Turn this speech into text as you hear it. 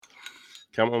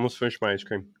I'm almost finished my ice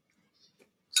cream.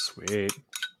 Sweet.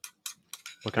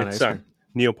 What kind It's of ice cream?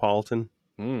 Neapolitan.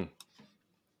 Are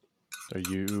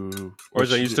you... Or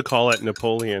as I used to call it,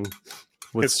 Napoleon.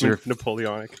 What's It's your...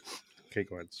 Napoleonic. Okay,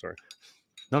 go ahead. Sorry.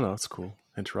 No, it's cool.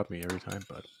 Interrupt me every time,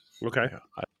 but... Okay. Yeah.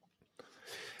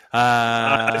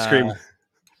 Ice cream.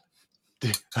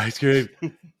 Ice cream.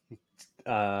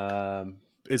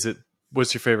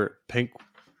 What's your favorite? Pink,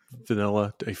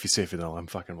 vanilla? If you say vanilla, I'm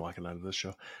fucking walking out of this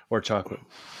show. Or chocolate?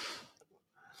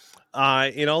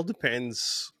 It all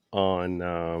depends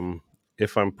on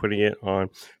if I'm putting it on.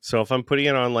 So if I'm putting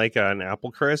it on like an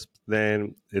apple crisp,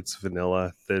 then it's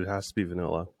vanilla. It has to be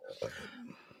vanilla.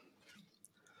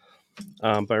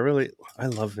 But I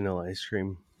love vanilla ice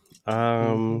cream.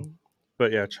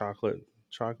 But yeah, chocolate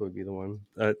would be the one.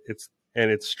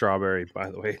 It's strawberry,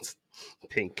 by the way. It's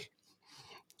pink.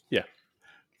 Yeah.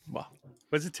 Wow.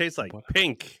 What does it taste like? What?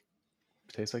 Pink.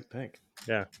 It tastes like pink.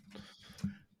 Yeah.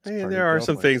 Hey, there are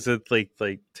some things that like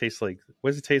taste like.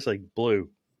 What does it taste like? Blue.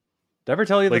 Did I ever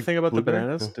tell you like the thing about blueberry? The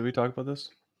bananas? Did we talk about this?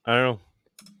 I don't know.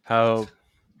 How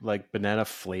like banana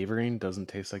flavoring doesn't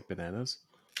taste like bananas?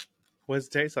 What does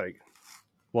it taste like?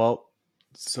 Well,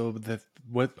 so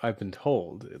what I've been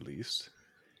told, at least,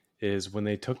 is when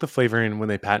they took the flavoring, when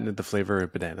they patented the flavor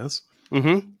of bananas,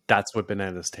 that's what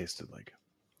bananas tasted like.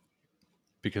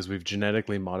 Because we've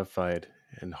genetically modified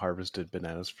and harvested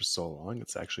bananas for so long,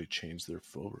 it's actually changed their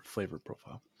flavor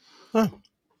profile. Oh,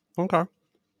 okay.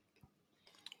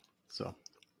 So,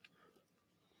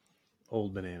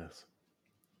 old bananas.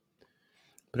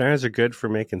 Bananas are good for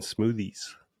making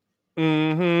smoothies.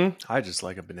 I just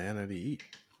like a banana to eat.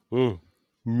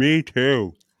 Me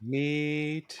too.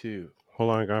 Me too.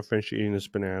 Hold on, I gotta finish eating this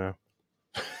banana.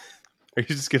 Are you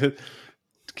just gonna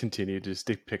continue to just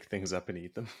pick things up and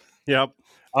eat them? Yep.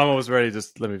 I'm almost ready.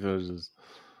 Just let me finish this.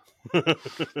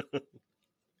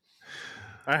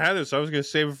 I had this. I was gonna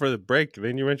save it for the break.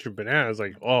 Then you mentioned banana. I was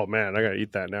like, oh man, I gotta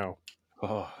eat that now.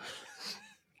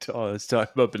 Let's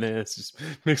talk about bananas. Just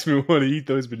makes me want to eat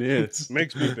those bananas.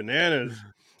 Makes me bananas.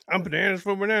 I'm bananas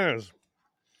for bananas.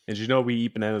 And you know we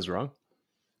eat bananas wrong?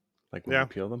 Like when we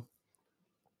peel them?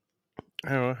 I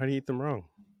don't know. How do you eat them wrong?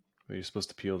 Well, you're supposed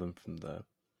to peel them from the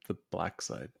black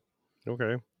side.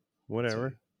 Okay.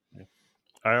 Whatever. So, yeah.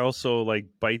 I also like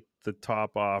bite the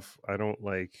top off. I don't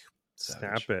like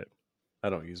snap it. I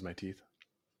don't use my teeth.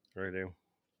 I do.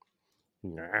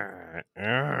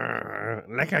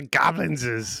 Like a goblin's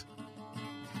is.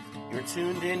 You're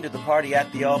tuned in to the Party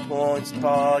at the All Points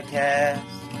podcast.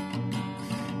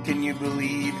 Can you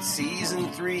believe it's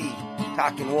season 3?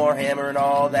 Talking Warhammer and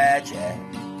all that jazz.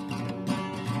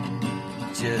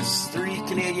 Just 3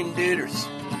 Canadian duders.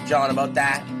 John about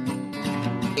that.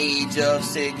 Age of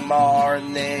Sigmar,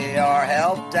 and they are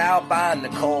helped out by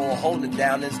Nicole. Holding it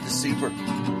down as the super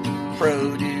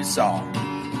producer.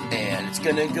 And it's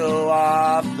gonna go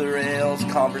off the rails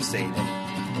conversating.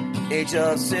 Age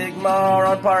of Sigmar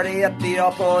on Party at the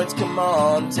All Points. Come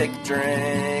on, take a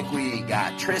drink. We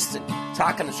got Tristan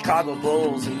talking to Chicago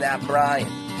Bulls and that Brian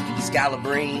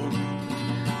Scalabrine.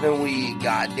 Then we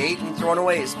got Dayton throwing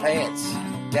away his pants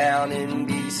down in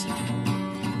BC.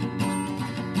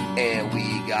 And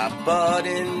we got Bud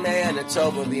in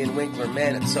Manitoba being Winkler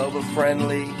Manitoba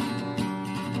friendly.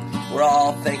 We're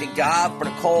all thanking God for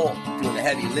Nicole doing the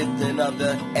heavy lifting of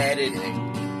the editing.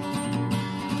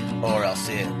 Or else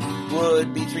it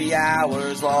would be 3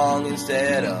 hours long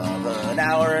instead of an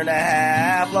hour and a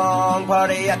half long.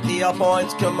 Party at the All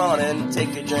Points, come on and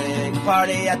take a drink.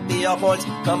 Party at the All Points,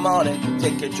 come on and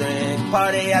take a drink.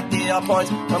 Party at the All Points,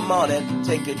 come on and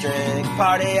take a drink.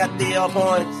 Party at the All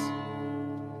Points.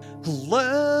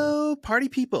 Hello, party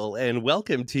people, and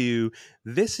welcome to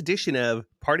this edition of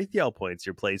Party at the All Points,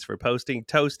 your place for posting,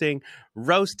 toasting,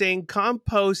 roasting,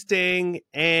 composting,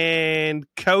 and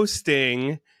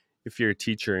coasting. If you're a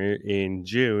teacher in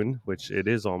June, which it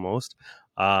is almost,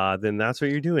 then that's what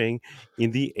you're doing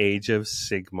in the Age of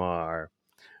Sigmar.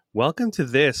 Welcome to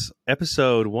this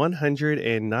episode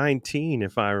 119,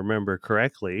 if I remember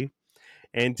correctly.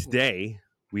 And today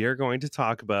we are going to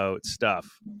talk about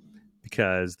stuff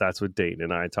because that's what Dayton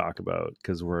and I talk about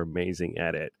because we're amazing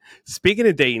at it. Speaking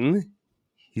of Dayton,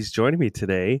 he's joining me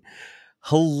today.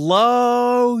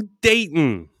 Hello,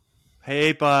 Dayton.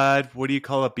 Hey, bud. What do you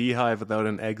call a beehive without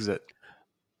an exit?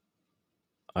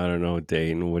 I don't know,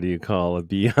 Dayton. What do you call a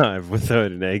beehive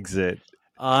without an exit?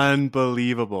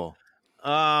 Unbelievable.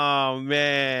 Oh,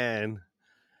 man.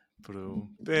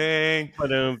 Bing.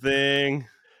 Thing.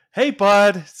 Hey,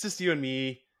 bud. It's just you and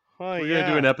me. Oh, We're going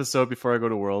to do an episode before I go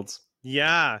to Worlds.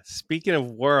 Yeah. Speaking of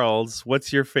worlds,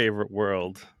 what's your favorite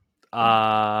world?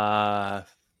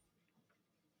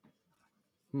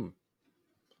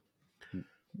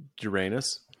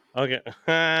 Uranus. Okay.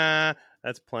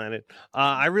 That's planet.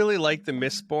 I really like the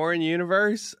Mistborn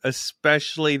universe,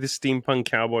 especially the steampunk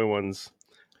cowboy ones.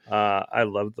 I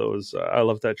love those. I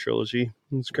love that trilogy.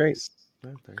 It's great. Nice.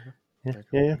 Yeah, there you go. Yeah,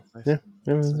 Very yeah, cool. Nice. yeah.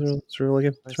 That's nice. It's really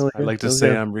good. It's Nice. really I good. like to Really say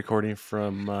good. I'm recording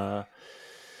from Land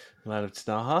of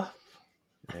Tanaha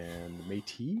and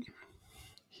Métis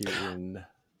here in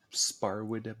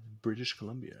Sparwood, British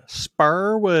Columbia.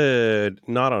 Sparwood,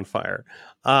 not on fire.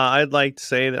 I'd like to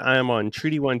say that I am on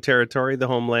Treaty 1 territory, the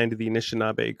homeland of the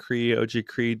Anishinaabe, Cree,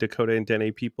 Ojibwe, Dakota, and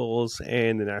Dene peoples,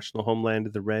 and the national homeland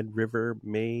of the Red River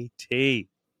Métis.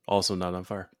 Also not on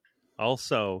fire.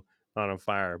 Also not on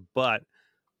fire, but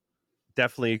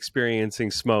definitely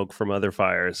experiencing smoke from other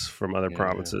fires from other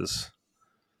provinces.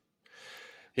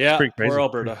 Yeah, pretty crazy. poor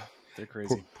Alberta. They're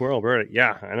crazy. Poor Alberta.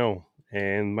 Yeah, I know.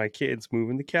 And my kid's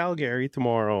moving to Calgary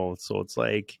tomorrow. So it's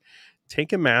like,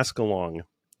 take a mask along.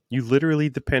 You literally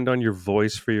depend on your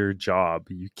voice for your job.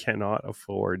 You cannot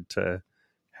afford to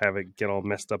have it get all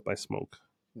messed up by smoke.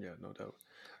 Yeah, no doubt.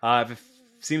 It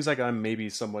seems like I'm maybe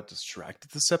somewhat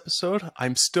distracted this episode.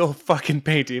 I'm still fucking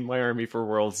painting my Army for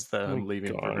Worlds that I'm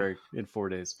leaving in 4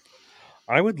 days.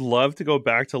 I would love to go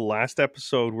back to last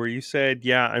episode where you said,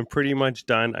 yeah, I'm pretty much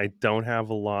done. I don't have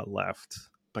a lot left.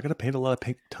 I got to paint a lot of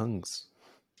pink tongues.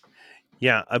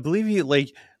 Yeah, I believe you,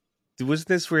 like, was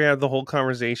this where you had the whole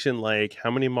conversation, like,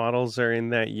 how many models are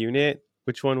in that unit?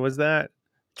 Which one was that?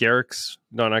 Garrick's,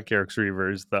 no, not Garrick's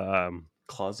Reavers, the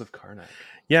Claws of Karnak.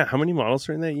 Yeah, how many models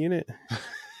are in that unit?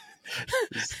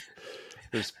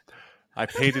 I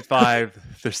painted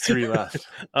 5. There's 3 left.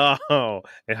 Oh,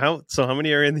 and how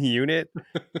many are in the unit?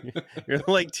 You're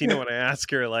like Tina when I ask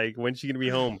her, like, when's she gonna be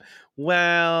home?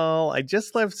 Well, I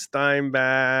just left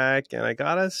Steinbach and I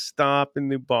gotta stop in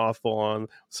New Bothwell.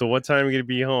 So what time am I gonna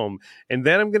be home? And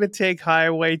then I'm gonna take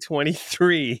Highway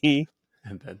 23.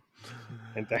 And then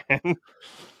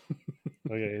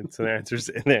okay, so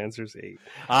the answer's 8.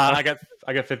 I got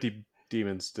 50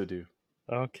 demons to do.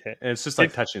 Okay, and it's just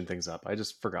like touching things up. I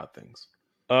just forgot things.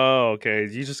 Oh, okay.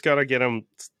 You just gotta get them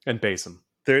and base them.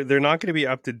 They're not going to be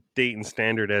up to Dayton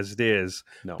standard as it is,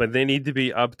 but they need to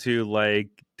be up to like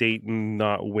Dayton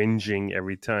not whinging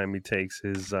every time he takes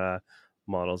his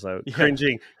models out. Yeah.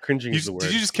 Cringing is the word.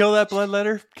 Did you just kill that blood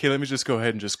letter? Okay, let me just go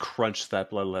ahead and just crunch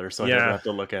that blood letter so I never have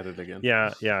to look at it again.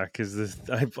 Yeah, because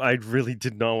I really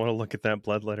did not want to look at that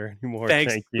blood letter anymore.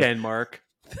 Thanks, Denmark.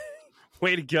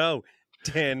 Way to go,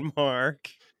 Denmark.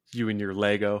 You and your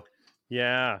Lego.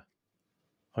 Yeah.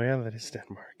 Oh yeah, that is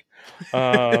Denmark.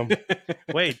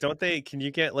 Wait, don't they? Can you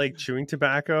get like chewing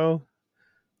tobacco?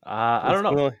 I don't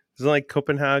know. Isn't like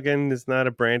Copenhagen is not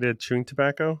a branded chewing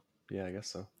tobacco? Yeah, I guess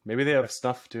so. Maybe they have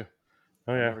snuff too.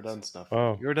 Oh yeah, I've never done snuff.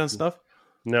 Oh, you ever done snuff?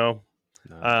 No.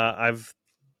 I've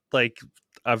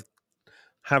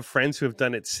have friends who have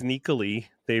done it sneakily.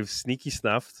 They've sneaky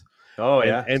snuffed. Oh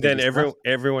yeah, and then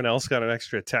everyone else got an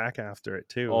extra attack after it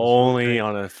too. Only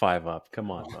on a 5-up. Come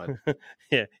on, bud.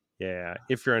 Yeah.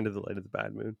 If you're under the light of the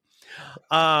bad moon.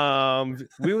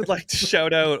 We would like to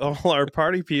shout out all our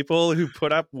party people who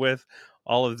put up with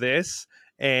all of this,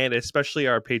 and especially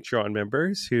our Patreon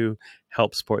members who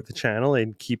help support the channel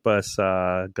and keep us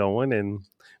going and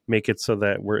make it so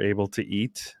that we're able to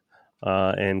eat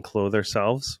and clothe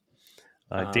ourselves.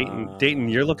 Dayton,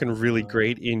 you're looking really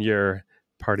great in your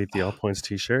Party at the All Points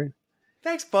t-shirt.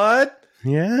 Thanks, bud.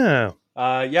 Yeah.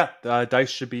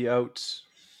 Dice should be out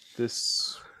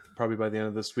this probably by the end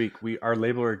of this week. Our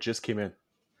labeler just came in.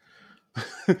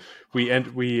 We've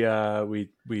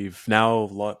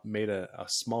now made a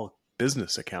small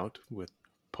business account with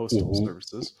postal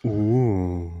services.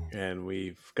 Ooh. And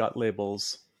we've got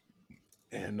labels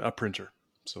and a printer.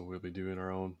 So we'll be doing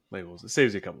our own labels. It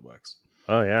saves you a couple bucks.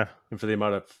 Oh yeah. And for the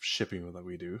amount of shipping that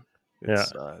we do, it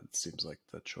seems like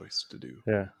the choice to do.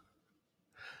 Yeah.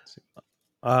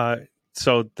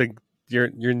 So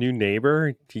your new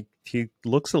neighbor, he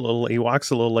walks a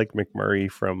little like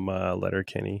McMurray from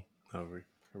Letterkenny. Oh, are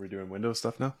we doing Windows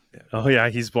stuff now? Yeah. Oh yeah,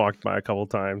 he's walked by a couple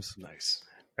times. Nice.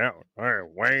 Yeah, all right,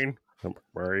 Wayne.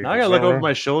 McMurray. Now I gotta look over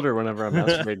my shoulder whenever I'm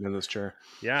masturbating in this chair.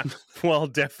 Yeah. Well,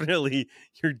 definitely,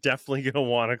 you're definitely gonna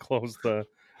want to close or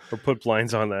put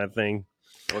blinds on that thing.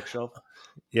 Bookshelf.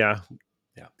 Yeah.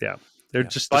 They're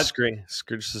just a screen.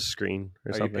 Just a screen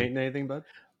or something. Are you painting anything, bud?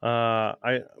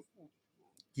 I'm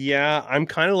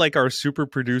kind of like our super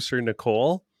producer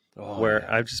Nicole,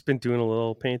 I've just been doing a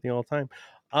little painting all the time.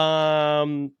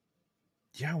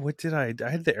 What did I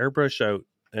had the airbrush out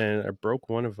and I broke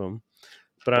one of them,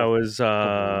 but I was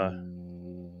I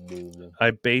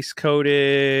base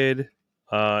coated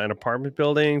an apartment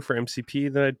building for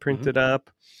MCP that I'd printed up.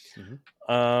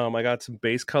 I got some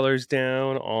base colors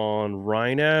down on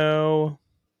Rhino.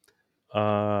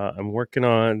 I'm working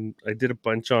on. I did a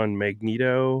bunch on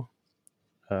Magneto.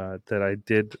 That I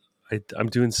did. I'm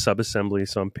doing sub-assembly,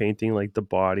 so I'm painting like the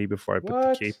body before I put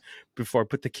the cape. Before I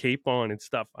put the cape on and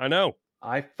stuff. I know.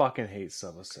 I fucking hate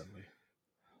sub-assembly.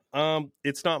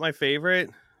 It's not my favorite,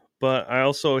 but I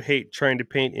also hate trying to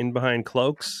paint in behind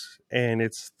cloaks, and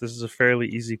this is a fairly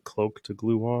easy cloak to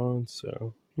glue on,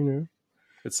 so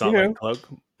it's not like cloak.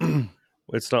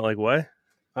 It's not like what?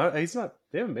 He's not.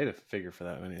 They haven't made a figure for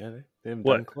that many, have they? They haven't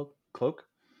What? done cloak.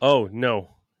 Oh no.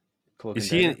 Cloak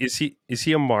Is and is he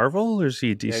a Marvel or is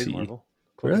he a DC? Yeah, he's Marvel.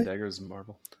 Cloak Really? and Dagger is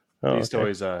Marvel. Oh, He used to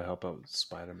always help out with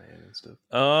Spiderman and stuff.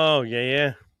 Oh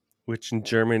yeah. Which in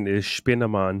German is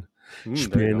Spinnemann.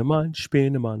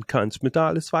 Spinnemann, kannst mit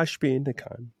alles was spinnen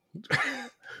kann.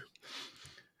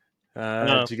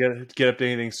 Did you get up to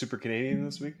anything super Canadian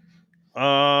this week?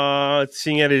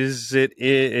 Seeing it as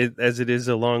it is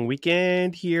a long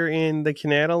weekend here in the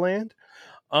Canada land.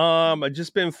 I've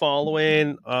just been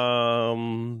following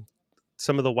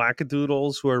some of the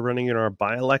wackadoodles who are running in our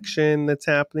by-election that's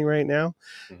happening right now.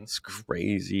 Mm-hmm. It's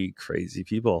crazy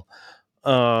people.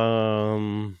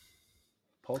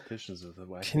 Politicians are the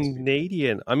wacky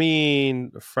Canadian people. I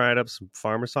mean, fried up some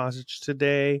farmer sausage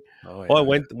today. Oh, yeah. Oh, I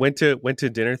went to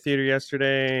dinner theater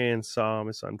yesterday and saw my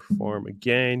son perform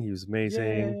again. He was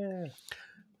amazing. Yeah.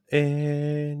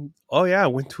 And I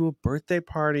went to a birthday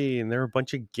party and there were a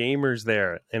bunch of gamers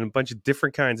there and a bunch of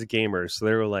different kinds of gamers. So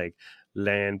there were like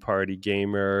LAN party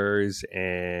gamers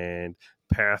and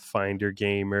Pathfinder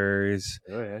gamers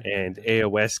and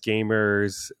AOS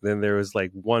gamers. Then there was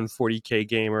like one 40K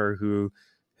gamer who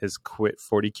has quit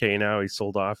 40K now. He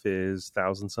sold off his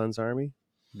Thousand Sons army.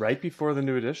 Right before the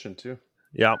new edition too.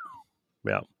 Yep.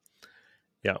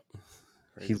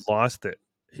 He lost it.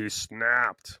 He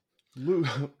snapped.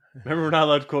 Remember, we're not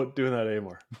allowed to quote doing that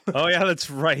anymore. Oh yeah, that's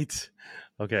right.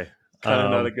 Okay. Kind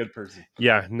of not a good person.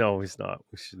 Yeah, no, he's not.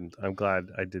 We shouldn't. I'm glad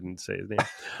I didn't say his name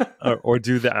or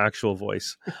do the actual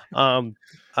voice.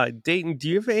 Dayton, do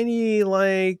you have any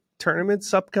like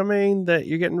tournaments upcoming that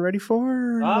you're getting ready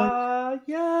for?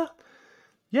 Yeah.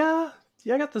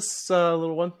 I got this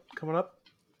little one coming up.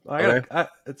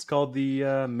 It's called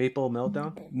the Maple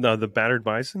Meltdown. No, the Battered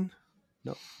Bison.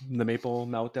 No, the Maple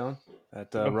Meltdown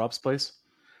at Rob's place.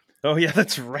 Oh yeah,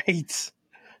 that's right.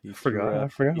 I forgot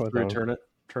about that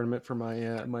tournament for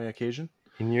my occasion.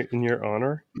 In your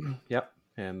honor. Yep,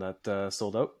 and that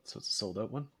sold out. So it's a sold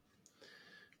out one.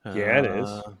 Yeah, it is.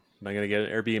 I'm gonna get an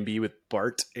Airbnb with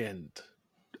Bart and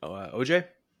OJ.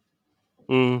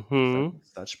 Mm-hmm.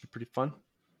 That should be pretty fun.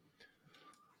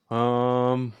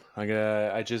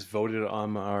 I just voted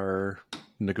on our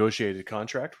negotiated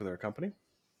contract with our company.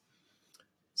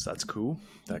 So that's cool.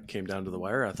 That came down to the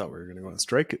wire. I thought we were going to go on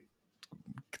strike.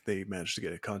 They managed to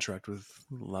get a contract with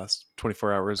the last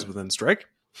 24 hours within strike.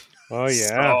 Oh yeah.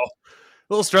 So, a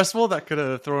little stressful. That could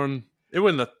have thrown it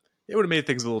would have made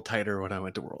things a little tighter when I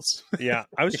went to Worlds. Yeah.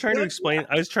 I was trying to explain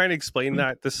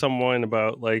that to someone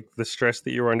about like the stress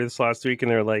that you were under this last week, and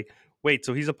they're like, wait,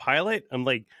 so he's a pilot? I'm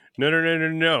like,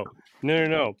 no.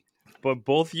 But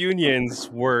both unions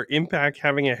were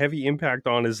having a heavy impact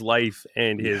on his life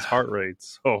and his heart rate.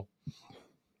 So,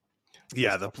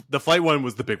 yeah, the flight one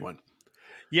was the big one.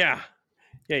 Yeah.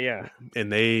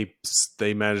 And they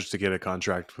managed to get a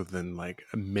contract within like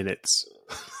minutes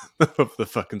of the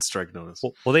fucking strike notice.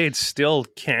 Well, they had still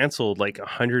canceled like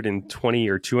 120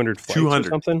 or 200 flights or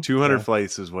something. 200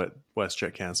 flights is what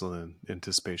WestJet canceled in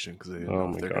anticipation because they didn't know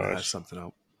if they're going to hash something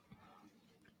out.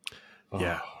 Oh.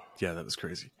 Yeah, that was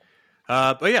crazy.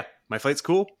 But yeah, my flight's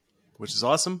cool, which is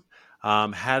awesome.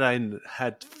 Had I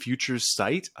had future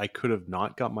sight, I could have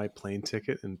not got my plane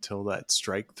ticket until that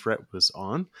strike threat was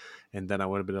on, and then I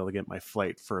would have been able to get my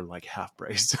flight for like half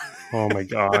price. Oh my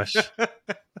gosh.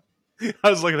 I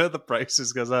was looking at the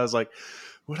prices because I was like,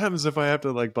 what happens if I have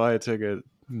to like buy a ticket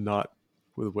not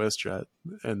with WestJet?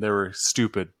 And they were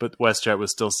stupid, but WestJet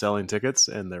was still selling tickets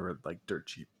and they were like dirt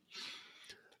cheap.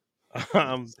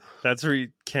 That's where you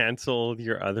cancel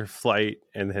your other flight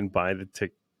and then buy the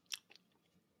ticket.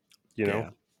 You know?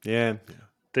 Yeah.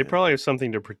 They probably have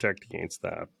something to protect against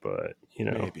that, but you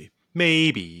know,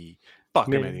 maybe.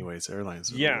 Fuck them anyways.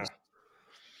 Airlines.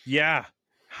 Yeah.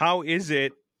 How is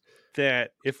it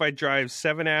that if I drive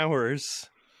 7 hours,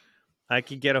 I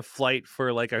could get a flight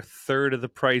for like a third of the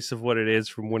price of what it is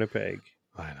from Winnipeg?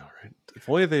 I know, right? If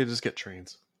only they just get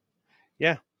trains.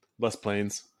 Yeah. Less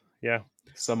planes. Yeah.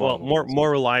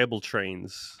 More reliable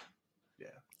trains. Yeah.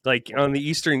 Like on the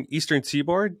eastern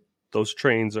seaboard, those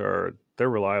trains they're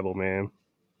reliable, man.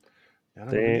 Yeah,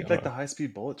 they like the high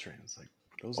speed bullet trains. Like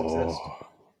those exist.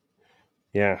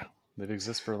 Yeah. They've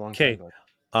existed for a long Okay.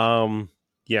 time.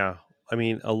 Yeah. I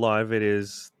mean, a lot of it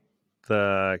is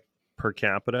the per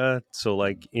capita. So,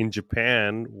 like in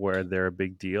Japan, where they're a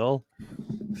big deal,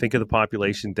 think of the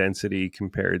population density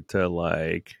compared to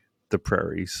like the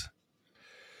prairies.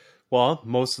 Well,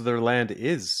 most of their land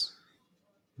is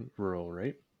rural,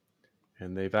 right?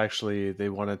 And they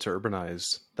wanted to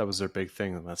urbanize. That was their big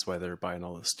thing, and that's why they're buying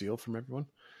all the steel from everyone.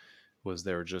 Was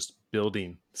they were just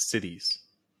building cities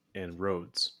and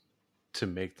roads to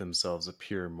make themselves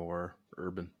appear more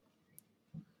urban.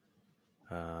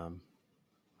 I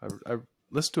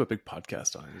listened to a big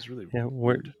podcast on it. It was really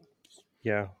weird.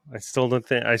 Yeah, I still don't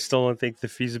think the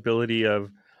feasibility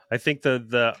of. I think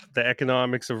the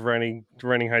economics of running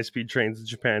high speed trains in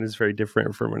Japan is very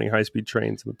different from running high speed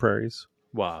trains in the prairies.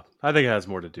 Wow, I think it has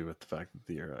more to do with the fact that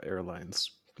the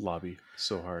airlines lobby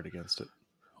so hard against it.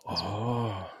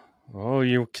 Oh,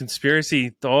 you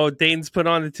conspiracy! Oh, Dayton's put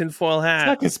on the tinfoil hat. It's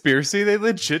not conspiracy; they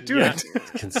legit do it.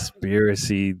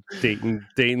 Conspiracy.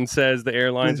 Dayton says the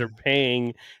airlines are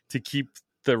paying to keep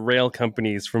the rail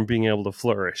companies from being able to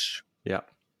flourish. Yeah,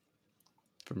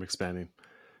 from expanding.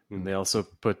 And they also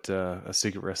put a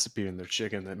secret recipe in their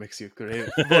chicken that makes you great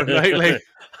nightly.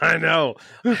 I know.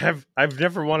 I've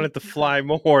never wanted to fly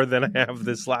more than I have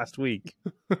this last week.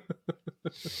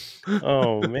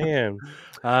 Oh man.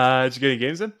 Did you get any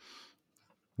games in?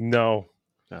 No.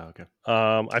 Oh, okay.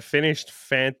 I finished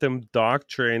Phantom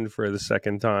Doctrine for the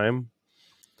second time.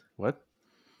 What?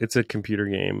 It's a computer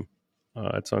game.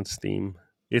 It's on Steam.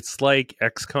 It's like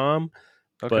XCOM,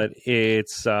 but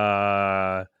it's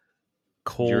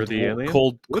Cold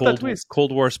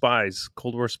War Spies.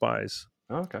 Cold War Spies.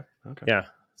 Oh, okay. Yeah.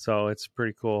 So it's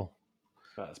pretty cool.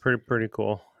 It's pretty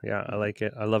cool. Yeah, I like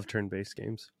it. I love turn-based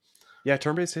games. Yeah,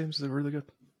 turn-based games are really good.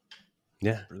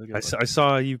 Yeah, really good. I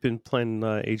saw you've been playing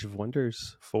Age of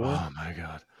Wonders 4. Oh my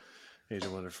god, Age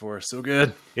of Wonders 4 is so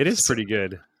good. It is pretty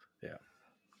good. Yeah,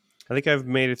 I think I've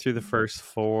made it through the first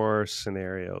 4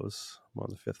 scenarios. I'm on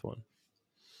the 5th one.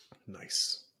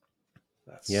 Nice.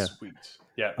 That's sweet.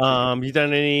 Yeah. You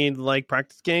done any like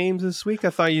practice games this week? I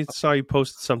thought you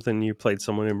posted something. You played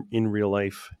someone in real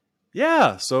life.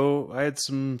 Yeah. So I had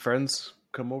some friends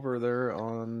come over there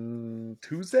on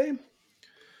Tuesday,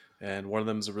 and one of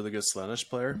them is a really good Slaanesh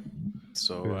player.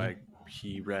 So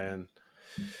he ran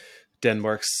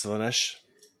Denmark's Slaanesh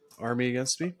army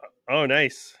against me. Oh,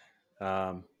 nice.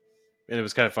 And it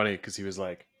was kind of funny because he was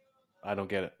like, "I don't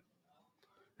get it,"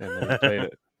 and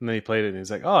then he played it, and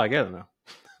he's like, "Oh, I get it now."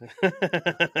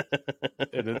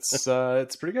 And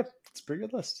it's pretty good. It's a pretty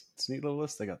good list. It's a neat little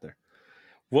list they got there.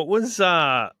 What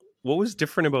was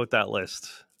different about that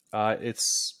list?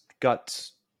 It's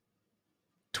got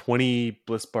 20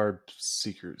 Blissbarb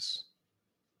Seekers.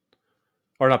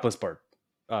 Or not Blissbarb.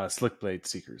 Slickblade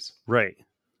Seekers. Right.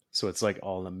 So it's like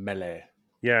all the melee.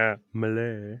 Yeah,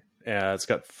 melee. Yeah, it's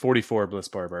got 44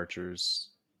 Blissbarb Archers.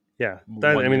 Yeah.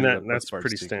 That's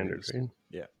pretty standard, right?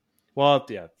 Yeah. Well,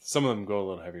 yeah, some of them go a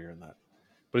little heavier than that.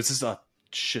 But it's just a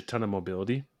shit ton of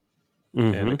mobility.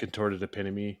 Mm-hmm. And the Contorted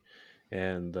Epitome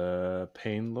and the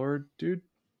Pain Lord dude.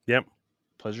 Yep.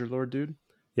 Pleasure Lord dude.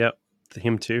 Yep.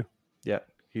 Him too. Yeah,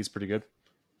 he's pretty good.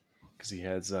 Because he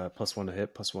has +1 to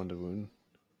hit, +1 to wound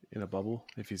in a bubble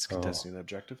if he's contesting an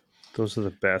objective. Those are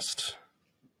the best.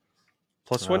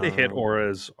 +1 to hit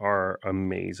auras are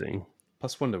amazing.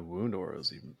 +1 to wound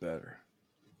auras even better.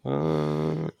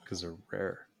 Because they're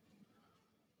rare.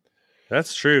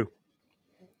 That's true.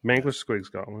 Mangler Squig's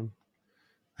got one.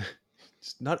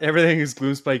 Not everything is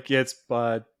Gloomspike gets,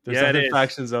 but there's other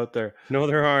factions out there. No,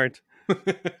 there aren't.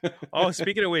 Oh,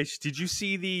 speaking of which, did you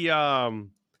see the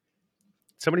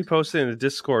somebody posted in the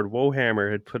Discord,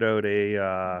 Wohammer had put out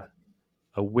a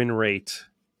win rate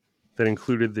that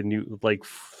included the new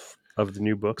of the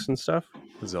new books and stuff.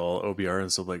 Is it all OBR and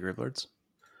Soulblight Gravelords?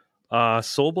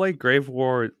 Soulblight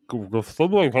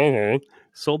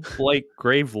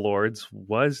Gravelords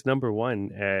was number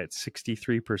 1 at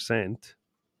 63%.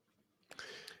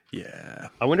 Yeah.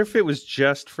 I wonder if it was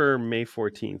just for May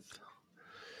 14th.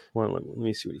 Well, let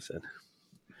me see what he said.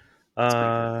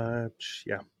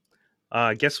 Yeah.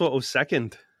 Guess what was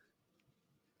second?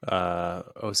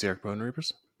 OCR Bone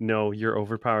Reapers? No, your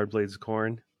Overpowered Blades of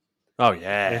Corn. Oh,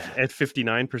 yeah. At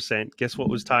 59%. Guess what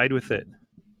was tied with it?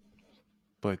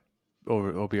 But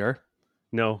over OBR?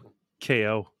 No,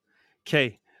 KO.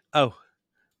 K-O.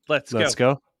 Let's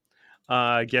go.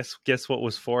 Guess what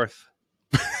was fourth?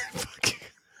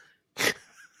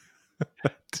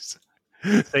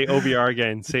 Say OBR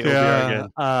again. Say OBR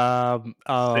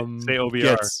again. Say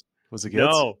OBR. Was it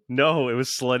Gits? No, it was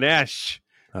Slaanesh.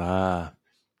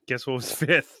 Guess what was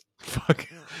fifth? Fuck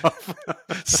off.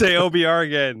 Say OBR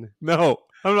again. No,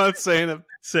 I'm not saying it.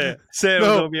 Say it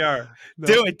No. was OBR. No.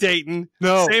 Do it, Dayton.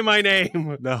 No. Say my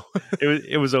name. No.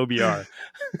 It was OBR.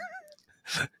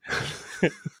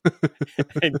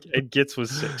 and Gitz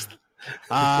was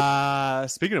 6th.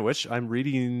 Speaking of which, I'm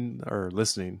reading or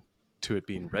listening to it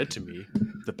being read to me,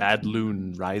 The Bad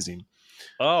Loon Rising.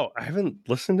 Oh, I haven't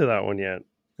listened to that one yet.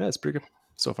 Yeah, it's pretty good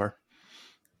so far.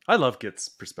 I love Git's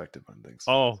perspective on things.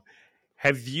 Oh,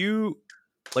 have you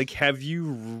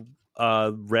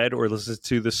read or listened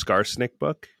to the Skarsnik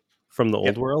book from the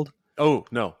Old World? Oh,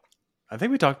 no. I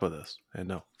think we talked about this. And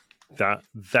no.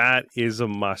 That is a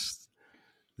must.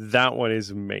 That one is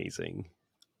amazing.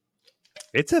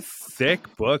 It's a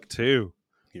thick book too.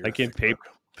 You're like in paper.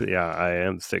 Yeah, I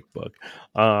am thick book.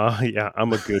 Yeah,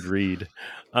 I'm a good read.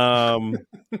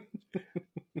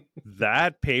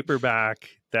 That paperback,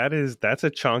 that's a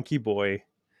chunky boy.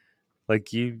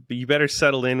 Like you better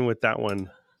settle in with that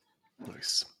one.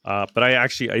 Nice. But I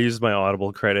used my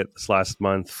Audible credit this last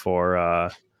month for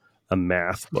a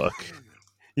math book.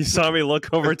 You saw me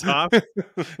look over top.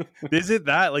 Is it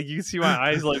that? Like you can see my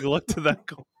eyes like look to that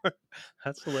corner.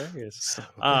 That's hilarious.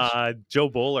 Joe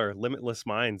Bowler, Limitless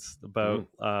Minds, about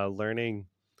learning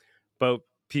about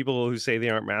people who say they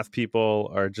aren't math people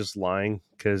are just lying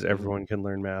because everyone can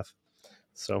learn math.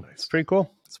 So It's pretty cool.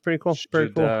 It's pretty cool. Very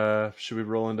cool. Should we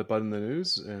roll into Bud in the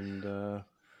News? And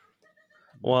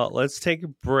well, let's take a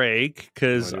break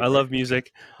because I love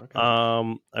music. Okay.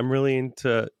 I'm really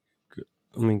into.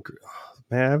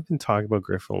 Man, I've been talking about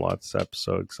Griffin a lot this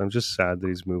episode because I'm just sad that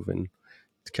he's moving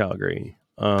to Calgary.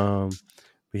 But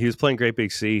he was playing Great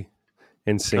Big Sea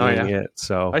and singing it.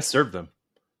 So I served them.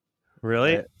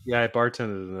 Really? I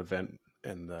bartended an event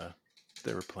and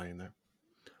they were playing there.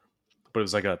 But it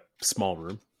was like a small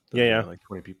room. Yeah. Like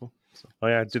 20 people. So. Oh,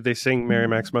 yeah. Did they sing Mary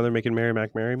Mac's Mother Making Mary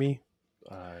Mac Marry Me?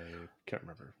 I can't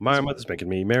remember. My Mother's Making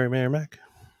Me Mary Mac.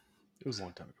 It was a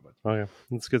long time ago. But... Oh, yeah.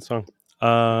 It's a good song.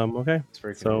 Okay. It's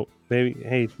very so maybe,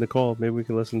 hey, Nicole, maybe we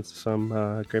can listen to some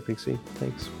Great Big Sea.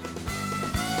 Thanks.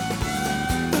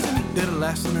 Little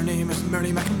lass and her name is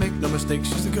Mary Mac, and make no mistake,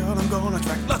 she's the girl I'm gonna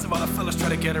track. Lots of other fellas try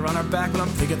to get her on her back, but I'm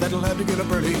thinking that I'll have to get a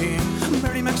birdie.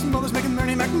 Mary Mac's mother's making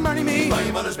Mary Mac marry me. My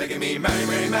mother's making me marry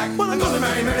Mary Mac. Well, I'm gonna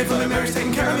marry Mary, for Mary's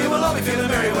taking care of me. Well, I'll be feeling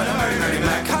merry when I marry Mary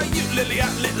Mac. How you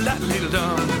little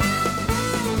dumb.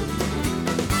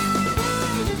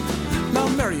 Now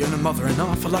Mary and her mother an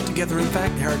awful lot together. In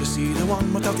fact, hard to see the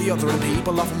one without the other. And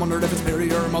people often wondered if it's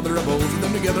Mary or her mother, or both of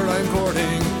them together I'm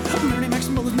courting. Mary Mac's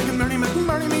mother's making Mary Mac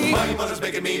marry me. My mother's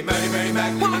making me marry Mary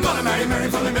Mac. Well, I'm gonna marry Mary,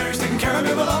 for Mary's taking care of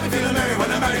me. Well, I'll be feeling merry when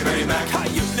I marry Mary Mac. How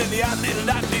you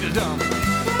little dumb.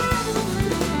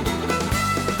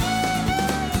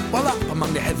 Well, up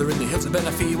among the heather in the hills of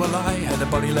Benefee, well, I had a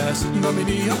buddy lass,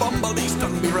 me, a bumblebee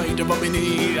stung me right above me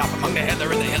knee. Up among the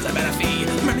heather in the hills of Benefee,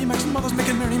 Mary Mac's mother's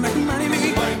making Mary Mac marry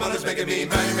me. My mother's making me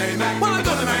marry Mary Mac. Well, I'm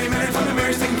gonna marry Mary, for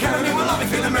Mary's taking care of me. Well, I'll be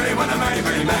feeling merry when I marry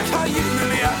Mary Mac. How you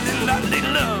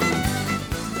little dumb.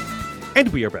 And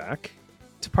we are back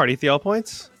to Party at the All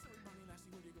Points.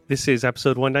 This is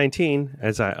episode 119,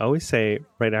 as I always say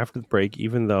right after the break,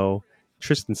 even though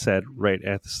Tristan said right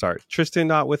at the start. Tristan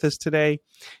not with us today.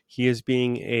 He is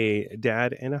being a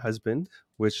dad and a husband,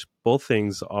 which both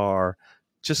things are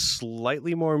just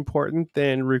slightly more important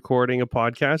than recording a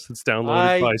podcast that's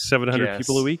downloaded by 700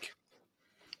 people a week,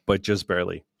 but just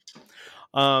barely.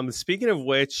 Speaking of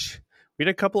which, we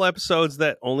had a couple episodes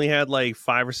that only had like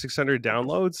 500 or 600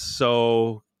 downloads.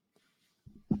 So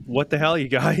what the hell, you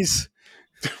guys?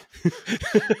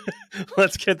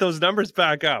 Let's get those numbers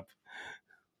back up.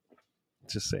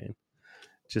 Just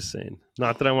saying.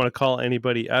 Not that I want to call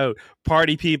anybody out,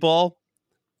 party people,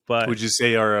 but would you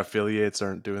say our affiliates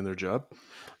aren't doing their job?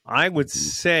 I would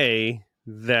say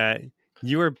that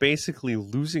you are basically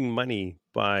losing money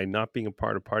by not being a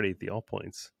part of Party at the All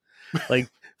Points. Like,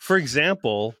 for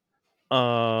example,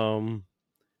 Tom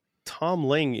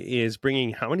Ling is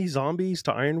bringing how many zombies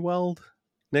to Ironweld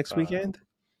next weekend?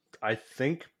 I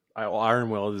think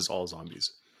Ironweld is all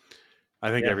zombies.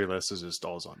 I think every list is just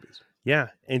all zombies. Yeah,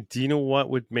 and do you know what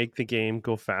would make the game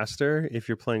go faster if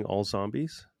you're playing all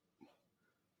zombies?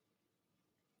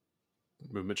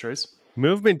 Movement trays?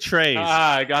 Movement trays.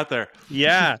 I got there.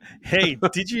 Yeah. Hey,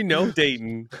 did you know,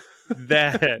 Dayton,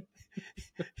 that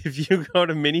if you go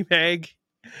to Minimag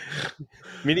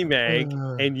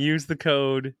and use the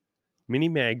code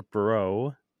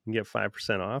MinimagBro, you get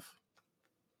 5% off?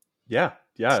 Yeah.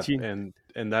 And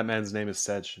that man's name is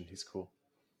Sedge, and he's cool.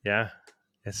 Yeah.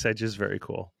 Sedge is very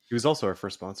cool. He was also our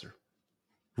first sponsor.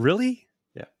 Really?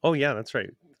 Yeah. Oh, yeah, that's right.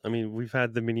 I mean, we've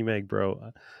had the Minimag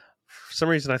Bro For some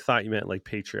reason, I thought you meant like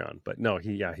Patreon, but no,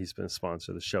 he's been a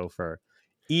sponsor of the show for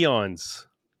eons,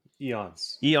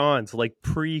 like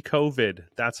pre-COVID.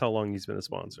 That's how long he's been a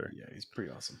sponsor. Yeah, he's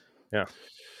pretty awesome. Yeah.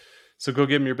 So go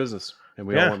give him your business, and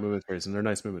we all want movement trades, and they're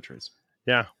nice movement trades.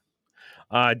 Yeah.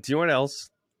 Do you know what else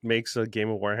makes a game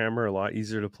of Warhammer a lot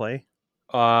easier to play?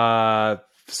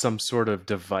 Some sort of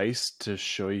device to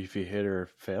show you if you hit or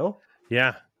fail.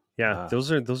 Yeah.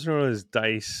 Those are known as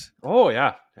dice. Oh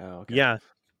yeah. Okay. Yeah,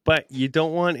 but you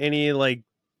don't want any like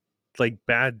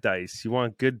bad dice. You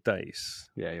want good dice.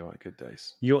 Yeah, you want good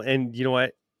dice. And you know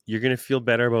what? You're gonna feel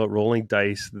better about rolling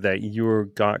dice that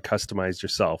you got customized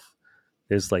yourself.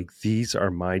 It's like, these are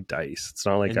my dice. It's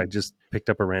not like I just picked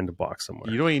up a random box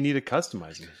somewhere. You don't even need to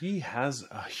customize them. He has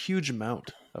a huge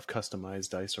amount of customized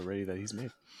dice already that he's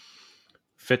made,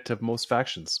 fit to most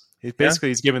factions.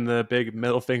 He's given the big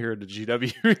middle finger to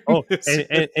GW. Oh,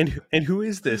 and who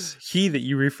is this he that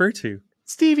you refer to?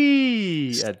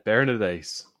 Stevie at Baron of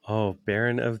Dice. Oh,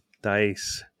 Baron of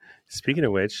Dice. Speaking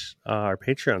of which, our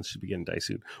Patreons should be getting dice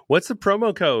soon. What's the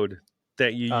promo code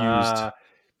that you used?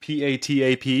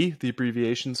 PATAP, the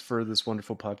abbreviations for this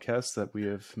wonderful podcast that we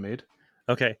have made.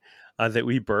 Okay, that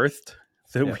we birthed.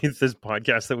 This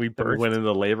podcast that we birthed. We went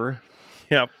into labor.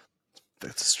 Yep.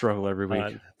 That's a struggle every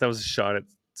week. That was a shot at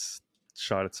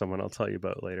someone I'll tell you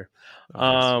about later.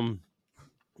 And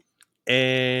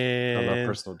I love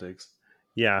personal digs.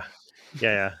 Yeah.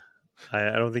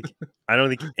 I don't think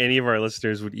any of our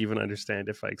listeners would even understand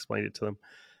if I explained it to them.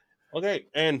 Okay,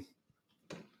 and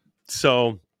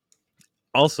so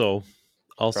also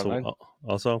Frontline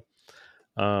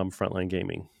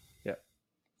Gaming. Yeah,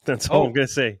 that's all I'm gonna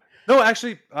say. No,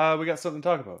 actually, we got something to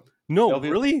talk about. No,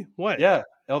 really? What? Yeah,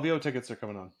 LVO tickets are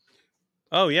coming on.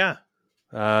 Oh yeah,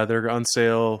 they're on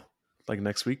sale like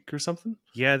next week or something.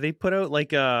 Yeah, they put out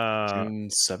like June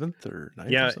 7th or 9th.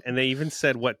 Yeah, and they even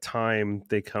said what time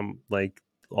they come, like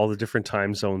all the different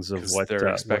time zones of what they're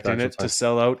expecting it to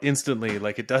sell out instantly,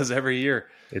 like it does every year.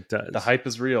 It does. The hype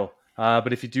is real.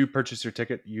 But if you do purchase your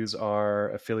ticket, use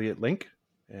our affiliate link,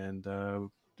 and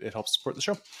it helps support the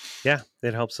show. Yeah,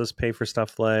 it helps us pay for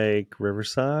stuff like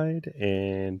Riverside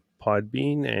and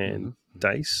Podbean and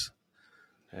Dice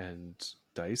and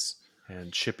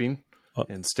shipping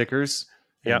and stickers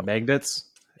and magnets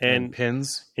and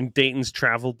pins and Dayton's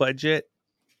travel budget.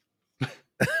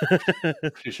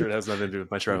 Pretty sure it has nothing to do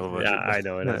with my travel budget. Yeah, I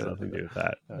know it has nothing to do with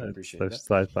that. I appreciate that.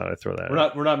 I thought I'd throw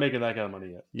that. We're not making that kind of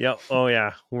money yet. Yeah. Oh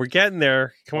yeah, we're getting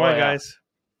there. Come on, guys.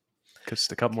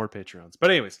 Just a couple more Patreons.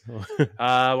 But anyways,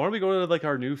 why don't we go to like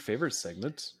our new favorite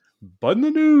segment, Bud in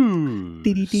the News.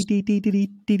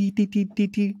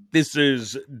 This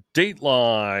is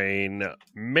Dateline,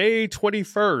 May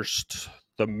 21st,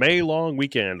 the May long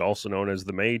weekend, also known as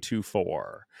the May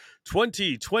 24,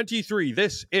 2023.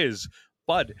 This is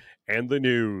Bud and the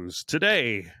News.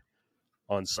 Today,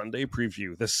 on Sunday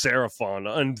Preview, the Seraphon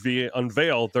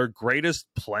unveil their greatest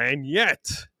plan yet,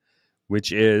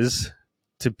 which is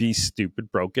to be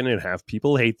stupid, broken, and have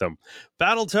people hate them.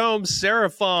 Battletome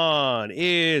Seraphon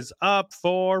is up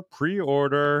for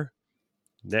pre-order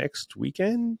next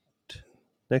weekend?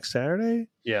 Next Saturday?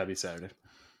 Yeah, it'll be Saturday.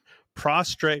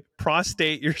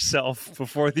 Prostate yourself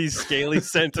before these scaly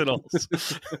sentinels.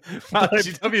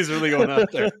 GW is really going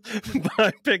out there.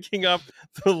 By picking up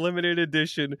the limited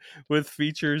edition, with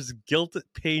features gilt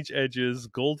page edges,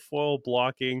 gold foil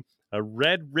blocking, a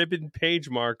red ribbon page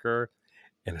marker,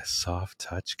 and a soft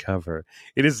touch cover.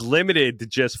 It is limited to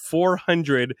just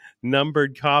 400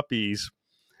 numbered copies,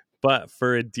 but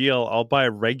for a deal, I'll buy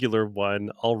a regular one.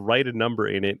 I'll write a number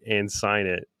in it and sign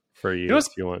it for you. You know what's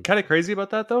if you want. Kind of crazy about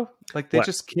that though? Like they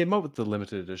just came up with the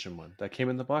limited edition one that came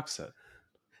in the box set.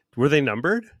 Were they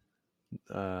numbered?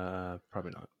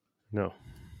 Probably not. No,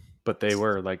 but they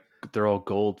were like they're all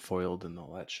gold foiled and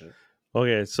all that shit.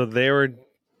 Okay, so they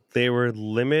were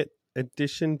limit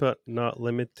edition, but not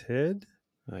limited.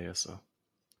 I guess so.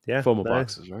 Yeah, FOMO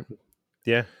boxes, right?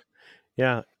 Yeah.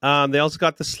 They also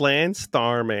got the Slan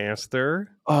Star Master.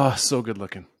 Oh, so good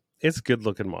looking. It's a good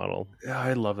looking model. Yeah,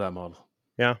 I love that model.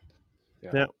 Yeah.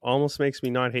 Almost makes me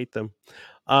not hate them.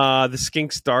 The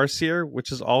Skink Starseer,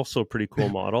 which is also a pretty cool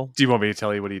model. Do you want me to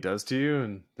tell you what he does to you,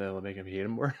 and that'll make him hate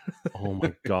him more? Oh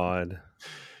my god!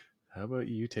 How about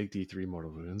you take D3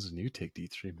 mortal wounds, and you take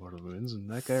D3 mortal wounds, and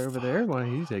that guy over there, why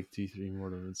don't you take D3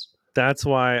 mortal wounds? That's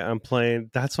why I'm playing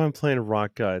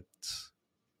Rock Guts,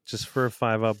 just for a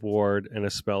 5-up ward and a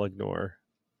spell ignore.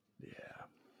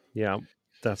 Yeah.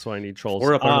 That's why I need trolls.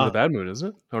 4 up under the bad moon, isn't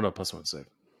it? Oh no, +1 save.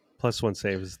 +1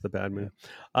 save is the bad moon.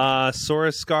 Sora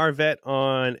Scarvet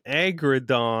on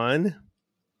Agridon,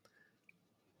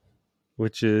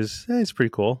 which is it's pretty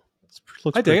cool.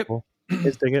 Looks pretty cool.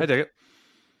 Let's dig I it. dig it.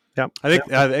 Yeah, I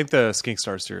think the Skink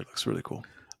Star Series looks really cool.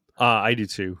 I do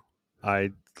too.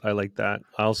 I like that.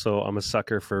 I'm a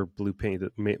sucker for blue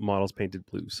painted models painted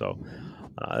blue, so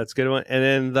that's a good one. And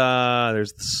then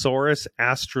there's the Saurus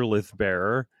Astrolith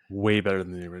Bearer. Way better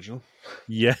than the original.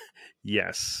 Yeah,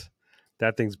 yes,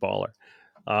 that thing's baller.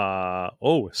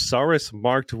 Saurus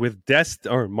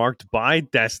marked by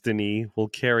destiny will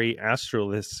carry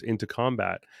astroliths into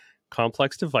combat.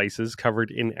 Complex devices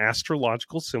covered in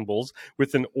astrological symbols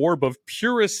with an orb of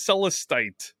purest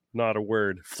celestite, not a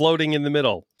word, floating in the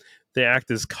middle. They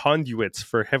act as conduits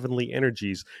for heavenly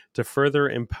energies to further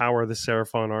empower the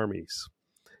Seraphon armies.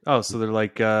 Oh, so they're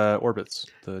like orbits.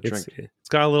 The drink. It's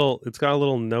got a little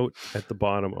note at the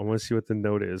bottom. I want to see what the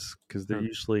note is because they're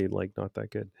usually like not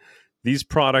that good. These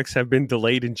products have been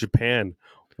delayed in Japan.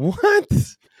 What?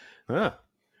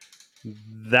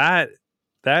 That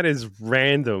is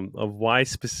random. Of why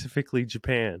specifically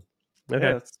Japan?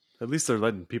 Okay. Yeah, at least they're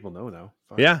letting people know now.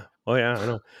 Fine. Yeah. Oh yeah, I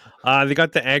know. They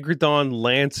got the Agridon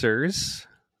Lancers.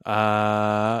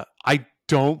 I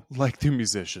don't like the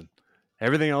musician.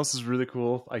 Everything else is really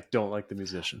cool. I don't like the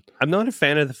musician. I'm not a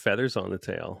fan of the feathers on the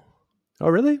tail. Oh,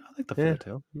 really? I like the feather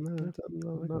tail. No, I'm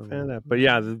not a fan of that. But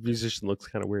yeah, the musician looks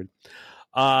kind of weird.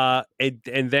 And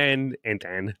then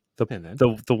the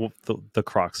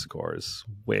Crocsagores,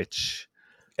 which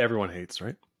everyone hates,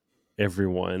 right?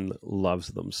 Everyone loves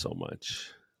them so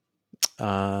much.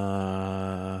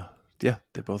 Yeah,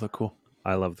 they both look cool.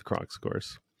 I love the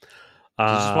Crocsagores. You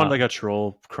just want like a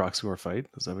troll Crocsagore fight?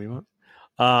 Is that what you want?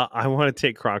 I want to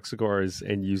take Crocsagores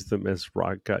and use them as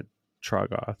rock gut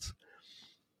Troggoths.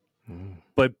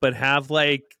 But have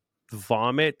like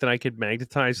vomit that I could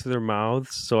magnetize to their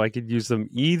mouths so I could use them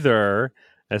either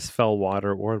as fell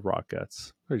water or rock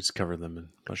guts. Or just cover them in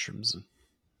mushrooms and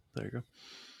there you go.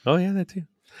 Oh yeah, that too.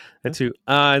 That too.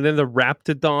 And then the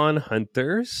Raptidon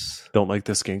Hunters. Don't like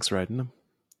the skinks riding them.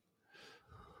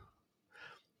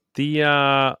 They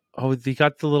got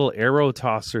the little arrow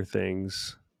tosser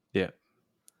things. Yeah.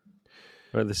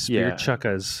 Or the spear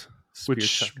chuckas.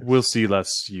 Which we'll see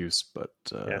less use, but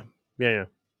yeah.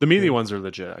 The melee ones are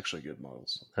legit, actually good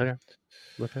models. Okay.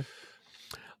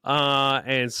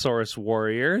 And Saurus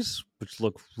Warriors, which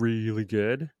look really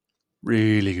good.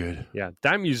 Really good. Yeah,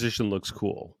 that musician looks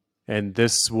cool. And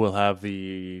this will have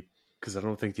because I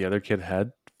don't think the other kid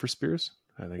had for spears.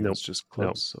 I think it's just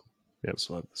clubs. So this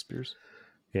will have the spears.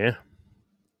 Yeah.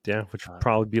 Yeah, which would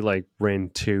probably be like Ren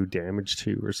 2 damage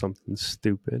 2 or something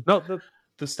stupid. No, the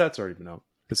stats already been out.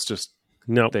 It's just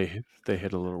they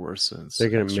hit a little worse. And they're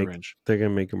gonna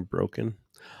make them broken.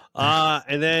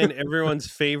 And then everyone's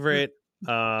favorite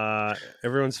Seraphon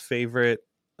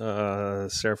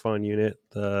unit,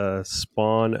 the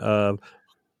spawn of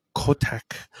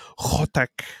Kotak.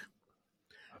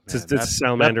 This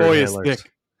salamander boy handlers. Is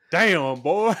thick. Damn,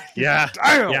 boy. Yeah.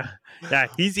 Damn. Yeah,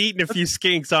 he's eating a few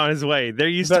skinks on his way. There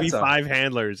used to be 5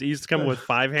 handlers. He used to come with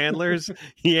 5 handlers.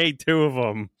 He ate 2 of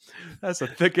them. That's a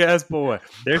thick ass boy.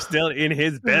 They're still in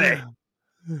his belly.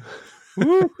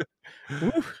 Woo.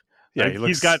 Yeah,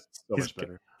 he's got so much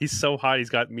better. He's so hot. He's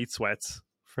got meat sweats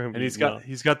from. And he's got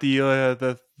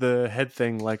the head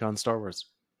thing like on Star Wars.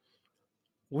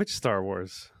 Which Star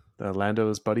Wars? The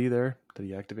Lando's buddy there that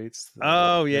he activates.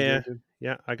 Yeah.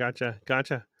 I gotcha.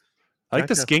 I like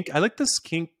the skink. I like the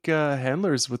skink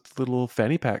handlers with little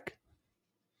fanny pack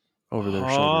over their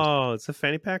shoulders. Oh, it's a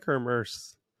fanny pack or a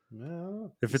merce?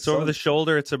 No, if it's over the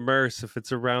shoulder, it's a merce. If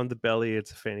it's around the belly,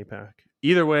 it's a fanny pack.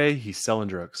 Either way, he's selling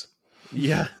drugs.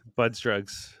 Yeah, Bud's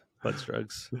drugs.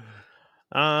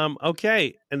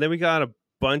 Okay, and then we got a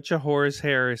bunch of Horus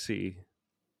Heresy.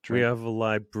 We have a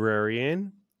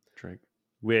librarian,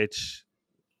 which,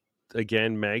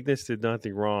 again, Magnus did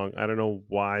nothing wrong. I don't know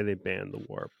why they banned the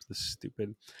warp. This is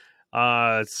stupid.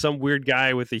 Some weird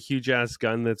guy with a huge ass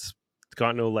gun that's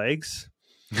got no legs.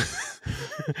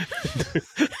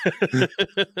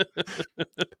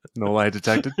 No lie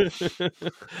detected. It's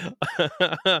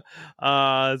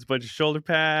a bunch of shoulder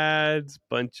pads,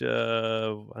 bunch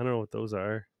of, I don't know what those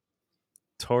are.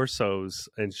 Torsos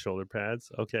and shoulder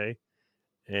pads. Okay.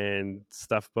 And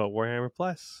stuff about Warhammer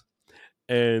Plus.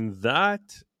 And that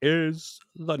is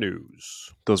the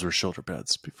news. Those were shoulder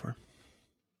pads before.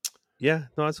 Yeah,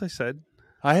 no, that's what I said.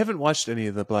 I haven't watched any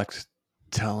of the Black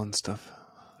Talon stuff.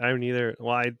 I haven't either.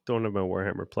 Well, I don't have my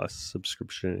Warhammer Plus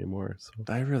subscription anymore. So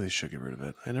I really should get rid of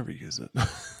it. I never use it.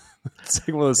 It's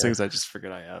like one of those things I just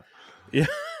forget I have. Yeah.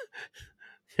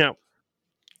 Yeah.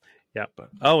 But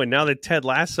and now that Ted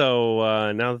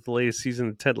Lasso, now that the latest season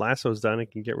of Ted Lasso is done, I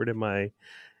can get rid of my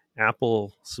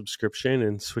Apple subscription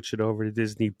and switch it over to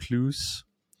Disney Plus.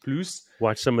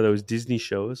 Watch some of those Disney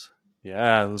shows.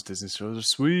 Yeah, those Disney shows are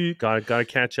sweet. Gotta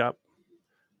catch up.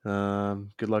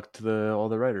 Good luck to all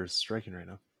the writers striking right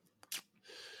now.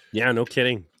 Yeah, no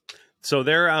kidding. So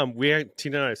there,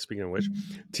 Tina and I. Speaking of which,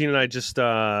 Tina and I just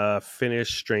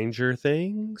finished Stranger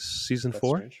Things season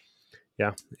 4. Strange.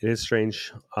 Yeah, it is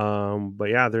strange. But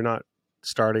yeah, they're not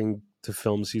starting to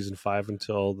film season 5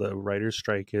 until the writers'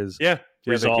 strike is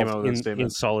resolved they came out with a statement,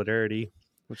 in solidarity,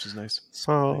 which is nice.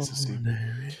 Solidarity Nice to see.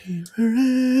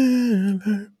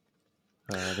 forever.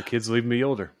 The kids leave me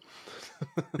older.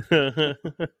 Yeah,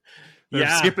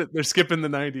 They're skipping the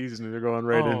 90s and they're going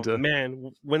right into.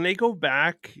 Man, when they go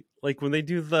back, like when they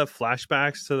do the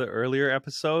flashbacks to the earlier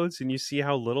episodes, and you see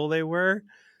how little they were.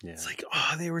 Yeah. It's like,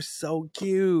 oh, they were so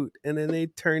cute, and then they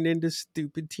turned into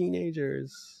stupid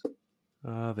teenagers.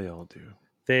 They all do.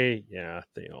 They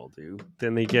all do.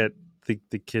 Then they get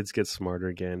the kids get smarter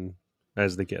again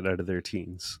as they get out of their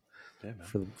teens. Yeah,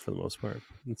 for the most part,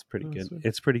 it's pretty good. Sweet.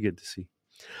 It's pretty good to see.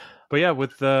 But yeah,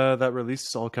 with that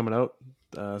release all coming out,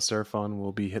 Seraphon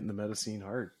will be hitting the meta scene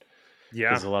hard.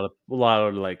 Yeah, there's a lot of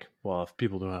like, well, if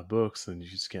people don't have books, then you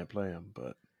just can't play them.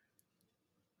 But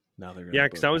now they're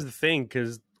because that was the thing.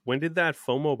 Because when did that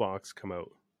FOMO box come out?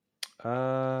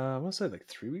 I want to say like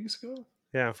 3 weeks ago.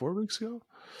 Yeah, 4 weeks ago.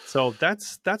 So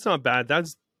that's not bad.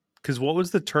 That's because what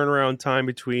was the turnaround time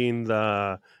between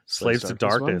the Slaves to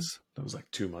Darkness? That was like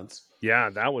 2 months. Yeah,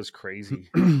 that was crazy.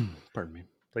 Pardon me.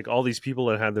 Like all these people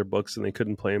that had their books and they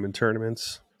couldn't play them in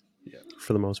tournaments. Yeah,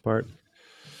 for the most part.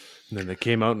 And then they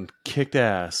came out and kicked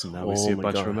ass, and now we see a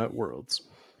bunch of them at Worlds.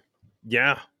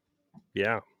 Yeah.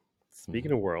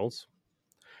 Speaking of Worlds,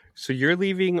 so you're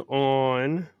leaving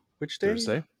on which day?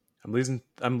 Thursday.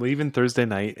 I'm leaving Thursday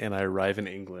night, and I arrive in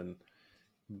England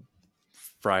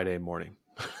Friday morning.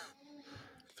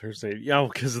 Thursday, yeah,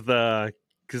 because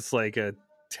like a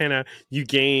 10 you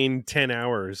gain 10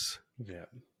 hours. Yeah.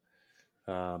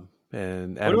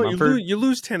 And Adam Mumford, you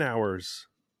lose 10 hours.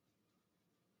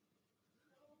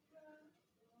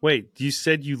 Wait, you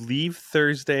said you leave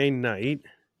Thursday night?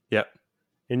 Yep.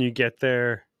 And you get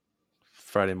there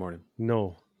Friday morning.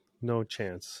 No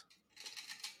chance.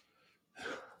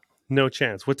 No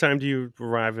chance. What time do you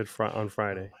arrive on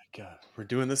Friday? Oh my God. We're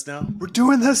doing this now? We're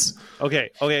doing this? Okay.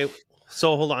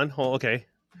 So hold on. Okay.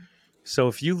 So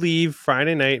if you leave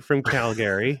Friday night from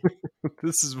Calgary,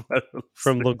 this is what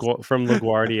from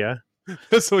LaGuardia.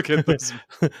 Let's look at this.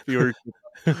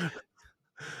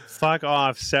 Fuck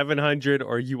off, 700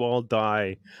 or you all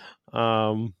die.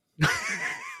 I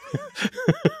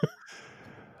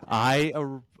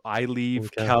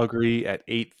leave Calgary at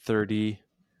 8:30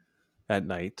 at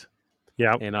night.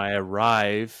 Yeah, and I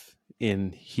arrive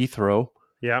in Heathrow.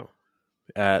 Yeah,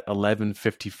 at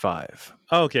 11:55.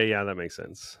 Okay, yeah, that makes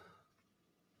sense.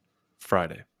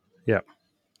 Friday. Yeah.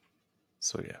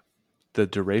 So yeah, the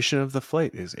duration of the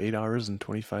flight is 8 hours and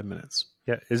 25 minutes.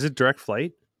 Yeah, is it direct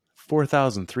flight?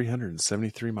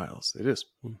 4,373 miles. It is.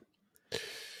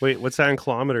 Wait, what's that in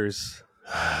kilometers?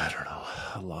 I don't know.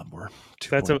 A lot more.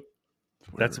 That's about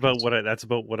what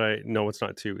I. No, it's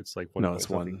not 2. It's like 1. No, it's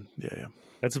 1. Yeah.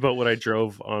 That's about what I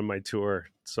drove on my tour.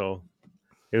 So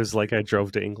it was like I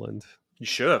drove to England. You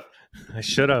should have. I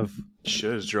should have.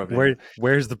 Should have drove.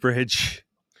 Where's the bridge?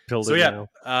 So yeah,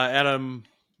 Adam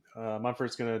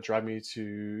Mumford's gonna drive me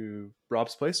to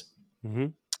Rob's place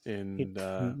in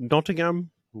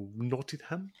Nottingham.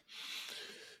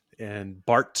 And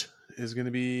Bart is going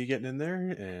to be getting in there,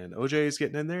 and OJ is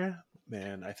getting in there,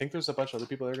 and I think there's a bunch of other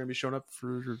people that are going to be showing up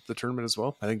for the tournament as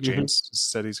well. I think James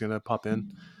said he's going to pop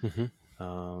in. Yeah,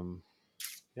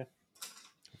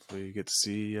 hopefully you get to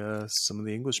see some of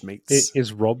the English mates.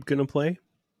 Is Rob going to play?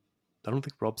 I don't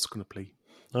think Rob's going to play.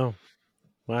 Oh,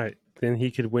 right. Then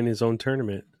he could win his own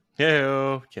tournament.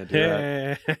 Yeah, can't do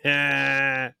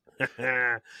that.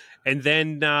 And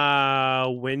then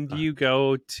when do you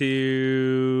go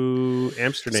to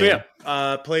Amsterdam? So yeah,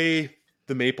 play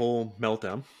the Maple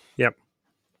Meltdown. Yep.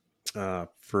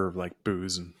 For like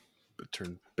booze and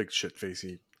turn big shit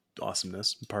facey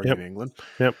awesomeness party in England.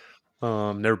 Yep.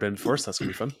 Never been before, so that's gonna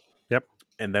be fun. Yep.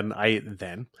 And then I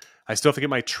still have to get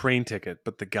my train ticket,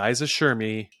 but the guys assure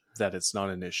me that it's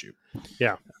not an issue.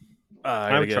 Yeah.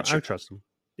 I trust them.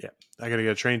 Yeah, I gotta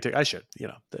get a train ticket. I should,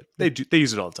 they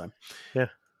use it all the time. Yeah,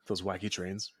 those wacky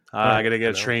trains. I gotta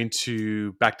get a train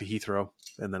back to Heathrow,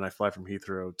 and then I fly from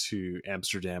Heathrow to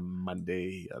Amsterdam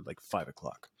Monday at like 5:00.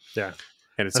 Yeah,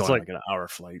 and it's only like an hour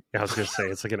flight. Yeah, I was gonna say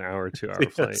it's like an hour, 2 hour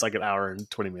flight. It's like an hour and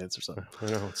 20 minutes or something. I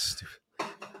know, it's stupid.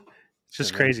 It's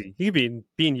just crazy. You could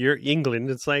be in your England.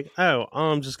 It's like, oh,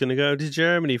 I'm just gonna go to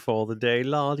Germany for the day,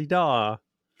 la di da.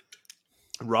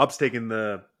 Rob's taking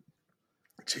the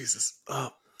Jesus.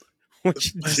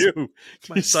 What'd you do?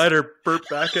 My cider burped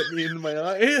back at me in my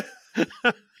eye.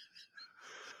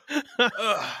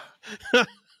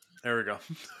 There we go.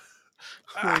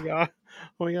 Oh my god!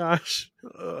 Oh my gosh!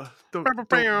 Don't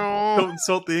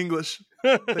insult the English.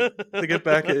 They get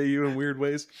back at you in weird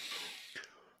ways.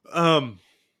 So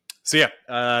yeah,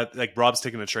 like Rob's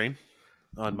taking a train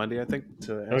on Monday, I think,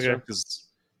 to Amsterdam because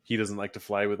he doesn't like to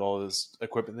fly with all his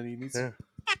equipment that he needs. Yeah.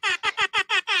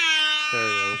 There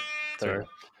we go. Sorry.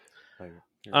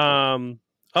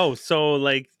 Oh, so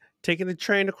like taking the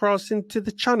train across into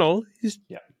the channel is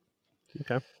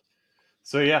okay.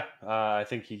 So yeah, I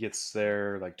think he gets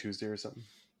there like Tuesday or something.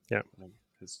 Yeah,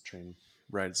 his train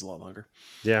ride is a lot longer.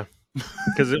 Yeah,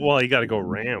 because you got to go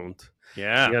around.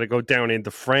 Yeah, you got to go down into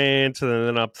France and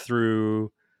then up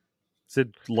through. Is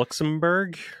it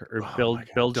Luxembourg or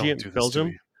Belgium?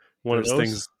 Belgium. One of those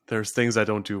things. There's things I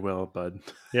don't do well, bud.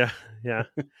 Yeah.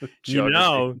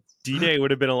 D-Day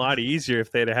would have been a lot easier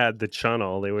if they'd have had the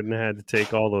channel. They wouldn't have had to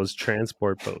take all those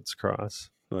transport boats across.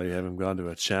 Well, you haven't gone to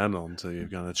a channel until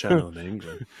you've gone to a channel in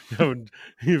England.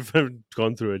 You haven't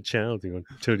gone through a channel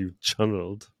until you've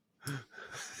channeled.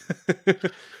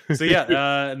 So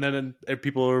yeah, and then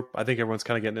people I think everyone's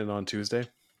kind of getting in on Tuesday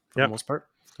for the most part.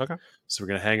 Okay. So we're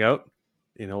going to hang out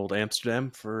in old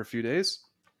Amsterdam for a few days.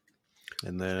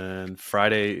 And then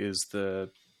Friday is the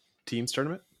teams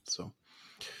tournament. So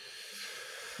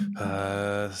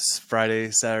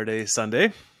Friday, Saturday,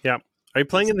 Sunday. Yeah. Are you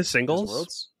playing in the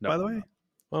singles, No, by the way?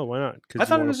 Oh, why not? I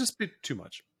thought it was just too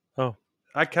much. Oh.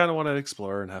 I kind of want to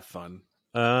explore and have fun.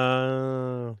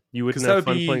 You wouldn't have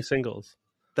fun playing singles.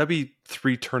 That'd be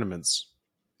 3 tournaments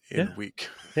in a week.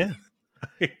 Yeah.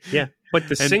 Yeah. But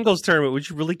the singles tournament, would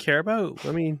you really care about?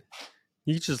 I mean,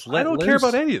 you just let I don't care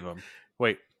about any of them.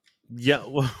 Wait. Yeah.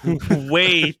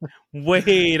 Wait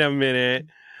a minute.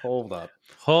 Hold up.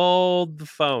 Hold the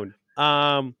phone.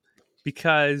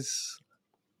 Because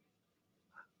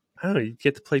I don't know, you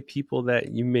get to play people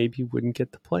that you maybe wouldn't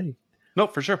get to play. No,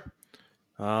 for sure.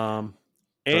 And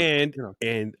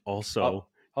also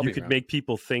you could around. make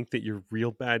people think that you're a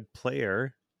real bad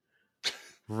player,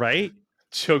 right?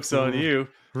 Joke's on you,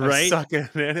 right? I suck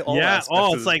at all yeah.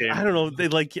 Oh, it's like game. I don't know. They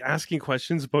like asking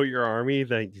questions about your army.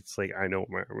 Like it's like I know what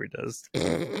my army does.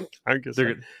 I guess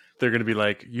they're going to be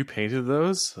like, "You painted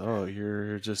those? Oh,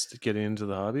 you're just getting into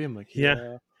the hobby." I'm like,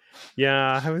 yeah.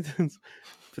 I haven't.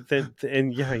 But then,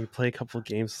 you play a couple of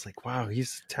games. It's like, wow,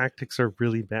 his tactics are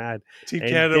really bad. Team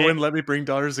Canada wouldn't let me bring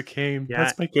Daughters of Cain. Yeah,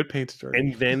 that's my good painted army.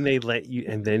 And then they let you.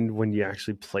 And then when you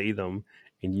actually play them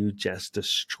and you just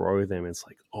destroy them, it's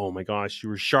like, oh my gosh, you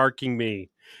were sharking me.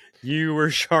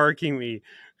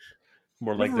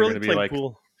 More like they're going to be like,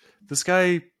 cool. This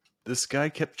guy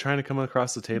kept trying to come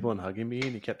across the table and hugging me,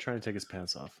 and he kept trying to take his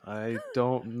pants off. I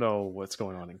don't know what's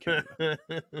going on in Canada.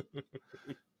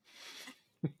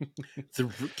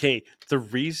 The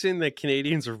reason that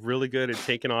Canadians are really good at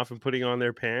taking off and putting on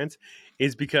their pants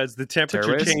is because the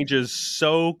temperature changes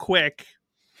so quick.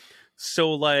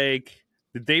 So like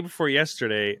the day before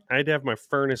yesterday, I had to have my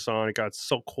furnace on. It got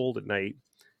so cold at night.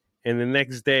 And the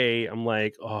next day I'm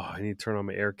like, oh, I need to turn on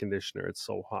my air conditioner. It's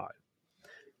so hot.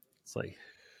 It's like,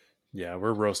 yeah,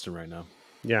 we're roasting right now.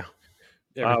 Yeah.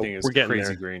 Everything is crazy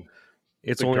there. green.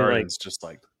 It's the only garden's just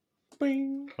like,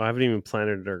 I haven't even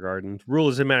planted our garden. Rule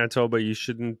is in Manitoba, you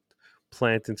shouldn't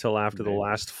plant until after the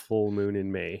last full moon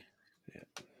in May. Yeah.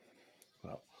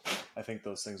 Well, I think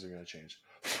those things are going to change.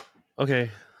 Okay.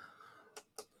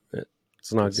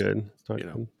 It's not good. It's not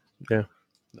good. Yeah.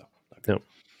 No.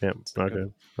 Yeah. It's not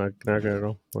good. Not good at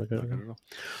all. Not good at all.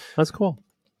 That's cool.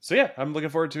 So yeah, I'm looking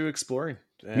forward to exploring.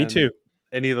 And me too.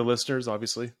 Any of the listeners,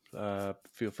 obviously,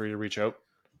 feel free to reach out.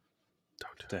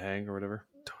 To hang or whatever.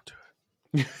 Don't do it.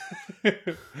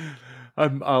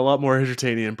 I'm a lot more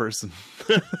entertaining in person.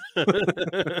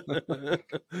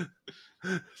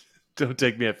 Don't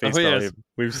take me at face value. Yes.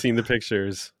 We've seen the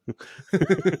pictures.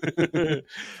 I'm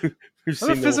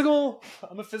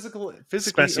a physically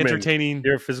specimen. Entertaining.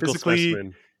 You're a physical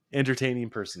specimen. Entertaining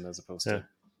person as opposed to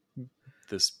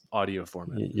this audio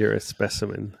format. You're a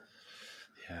specimen.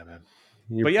 Yeah, man.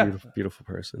 You're a beautiful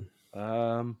person. What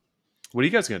are you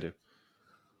guys gonna do?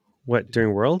 What,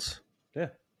 during Worlds? Yeah.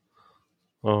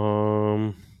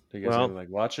 Do you guys gonna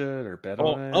watch it or bet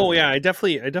on it? Oh yeah, I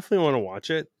definitely want to watch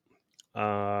it.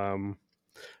 I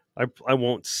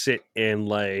won't sit and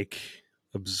like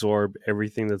absorb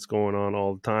everything that's going on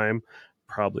all the time.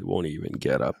 Probably won't even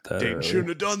get up that Dayton early. shouldn't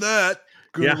have done that.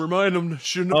 Gonna remind them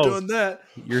shouldn't have done that.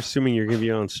 You're assuming you're gonna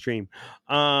be on stream.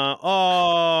 That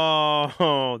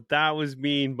was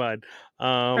mean, bud.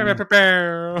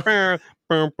 Okay.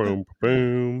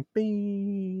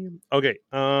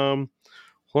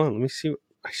 Hold on. Let me see.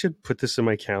 I should put this in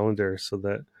my calendar so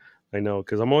that I know,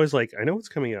 because I'm always like, I know what's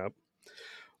coming up.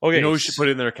 Okay, You know, we should put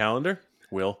it in their calendar.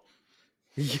 Will.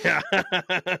 Yeah.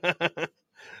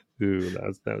 Ooh,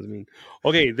 that was mean.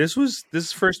 Okay, this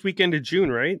is first weekend of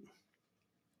June, right?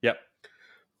 Yep.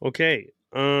 Okay.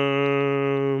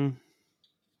 Why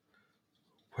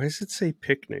does it say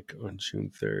picnic on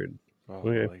June 3rd? Oh,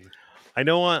 Okay. like, I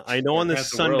know on the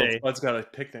Sunday. Bud's got a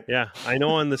picnic. Yeah, I know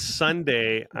on the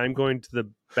Sunday I'm going to the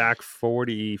Back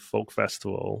 40 Folk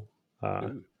Festival.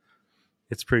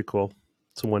 It's pretty cool.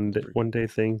 It's a one day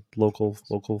thing, local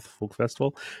folk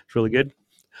festival. It's really good.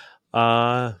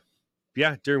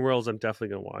 Yeah, during Worlds I'm definitely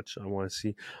gonna watch. I want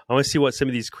to see what some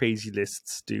of these crazy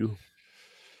lists do.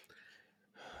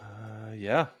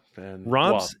 Yeah, and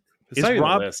Rob's it's not even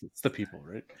the list, it's the people,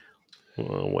 right?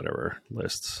 Well, whatever.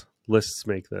 Lists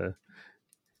make the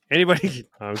anybody.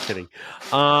 I'm kidding.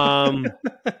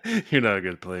 You're not a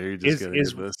good player. You're just getting a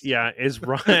good list. Yeah, is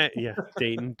Ryan? Yeah,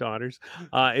 Dayton daughters.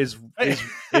 Is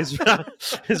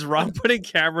Rob putting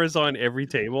cameras on every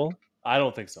table? I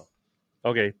don't think so.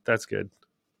 Okay, that's good.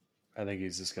 I think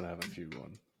he's just gonna have a few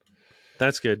going.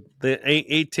 That's good. The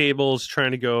eight tables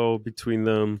trying to go between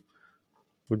them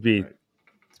would be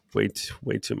way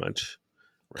too much.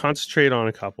 Right. Concentrate on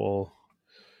a couple.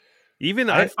 Even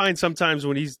I find sometimes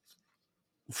when he's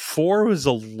 4 was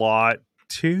a lot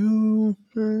too.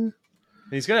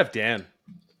 He's gonna have Dan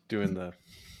doing the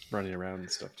running around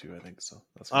and stuff too. I think so.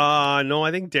 No,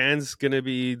 I think Dan's gonna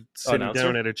be sitting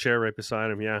down at a chair right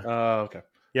beside him. Yeah. Oh, okay.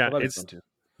 Yeah, well, it's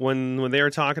when they were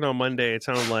talking on Monday. It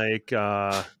sounded like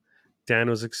Dan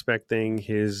was expecting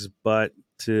his butt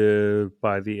to,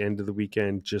 by the end of the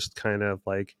weekend, just kind of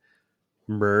like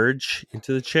merge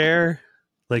into the chair.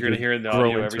 Like you're gonna hear in the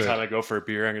audio every time I go for a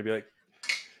beer. I'm gonna be like,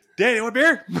 "Dan, you want a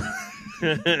beer?"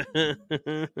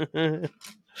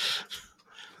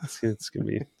 It's gonna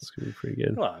be pretty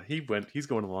good. Well, he's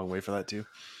going a long way for that too.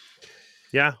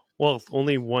 Yeah. Well,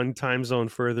 only one time zone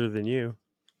further than you.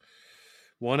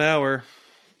 1 hour.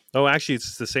 Oh, actually,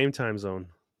 it's the same time zone.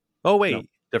 Oh wait, no,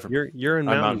 different. You're in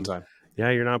mountain time.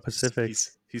 Yeah, you're not Pacific.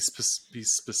 He's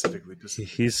specifically Pacific.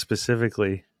 He's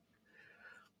specifically.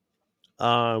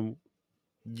 You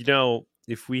know,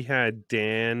 if we had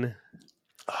Dan,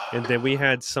 and then we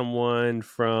had someone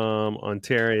from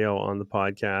Ontario on the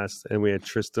podcast, and we had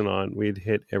Tristan on, we'd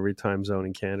hit every time zone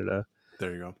in Canada.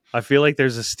 There you go. I feel like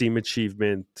there's a Steam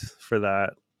achievement for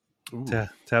that. To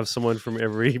have someone from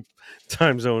every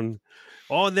time zone.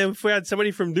 Oh, and then if we had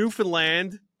somebody from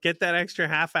Newfoundland, get that extra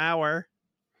half hour.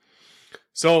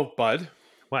 So, Bud,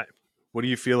 what do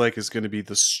you feel like is going to be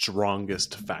the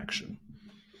strongest faction?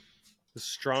 The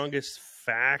strongest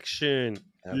faction.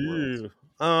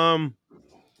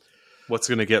 What's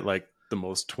going to get like the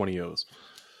most 20-0s?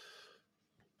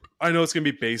 I know it's going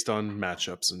to be based on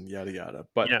matchups and yada yada,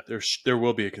 but there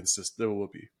will be there will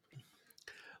be.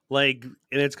 Like,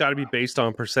 and it's got to be based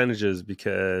on percentages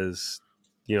because,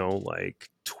 you know, like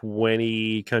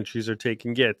 20 countries are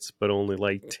taking Gits, but only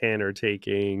like 10 are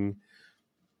taking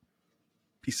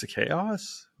Piece of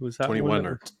Chaos. Was that 21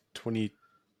 or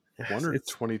 21 or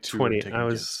 22? 20. I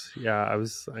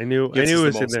knew it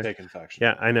was in there. Faction.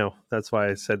 Yeah, I know. That's why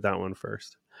I said that one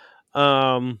first.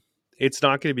 It's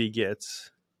not going to be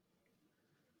Gits.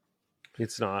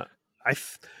 It's not.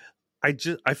 I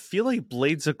feel like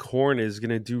Blades of Corn is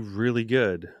going to do really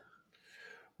good.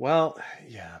 Well,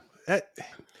 yeah.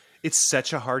 It's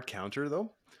such a hard counter,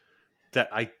 though, that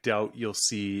I doubt you'll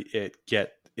see it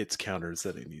get its counters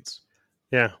that it needs.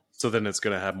 Yeah. So then it's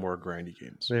going to have more grindy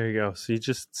games. There you go. So you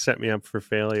just set me up for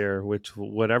failure, which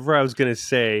whatever I was going to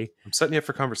say. I'm setting you up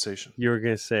for conversation. You were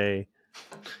going to say,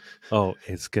 oh,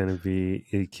 it's going to be,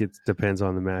 it depends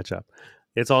on the matchup.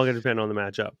 It's all going to depend on the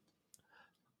matchup.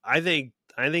 I think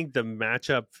the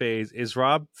matchup phase, is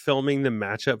Rob filming the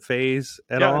matchup phase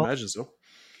at all? I imagine so.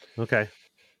 Okay.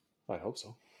 I hope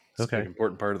so. It's an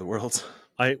important part of the world.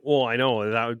 I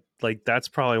know that's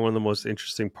probably one of the most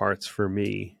interesting parts for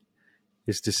me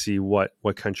is to see what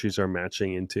countries are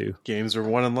matching into. Games are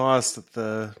won and lost at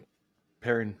the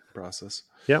pairing process.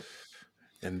 Yep.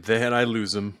 And then I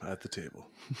lose them at the table.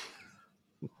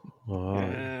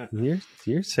 Oh,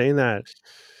 you're saying that.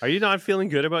 Are you not feeling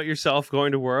good about yourself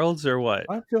going to Worlds or what?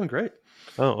 I'm feeling great.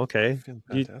 Oh, okay.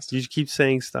 You keep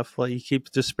saying stuff like you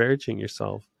keep disparaging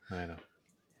yourself. I know.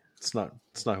 It's not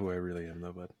who I really am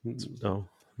though, but no.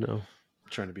 I'm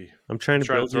trying to be. I'm trying to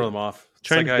throw them off.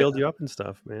 Trying to build you up and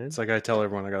stuff, man. It's like I tell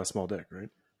everyone I got a small dick, right?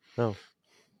 Oh.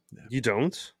 Yeah. You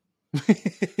don't?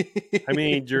 I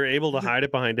mean, you're able to hide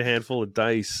it behind a handful of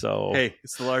dice, so hey,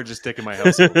 it's the largest dick in my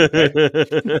household. Okay?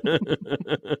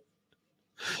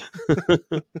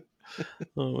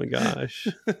 Oh my gosh.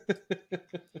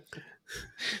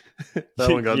 That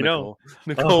one got Nicole.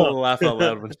 Nicole will laugh out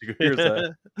loud when she hears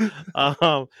that.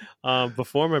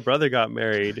 Before my brother got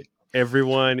married,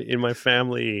 everyone in my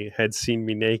family had seen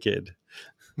me naked.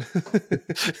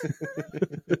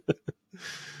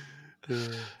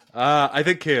 I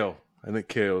think KO. I think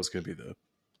KO is going to be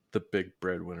the big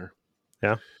breadwinner.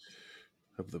 Yeah.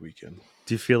 Of the weekend.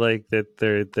 Do you feel like that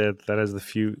has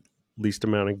the least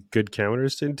amount of good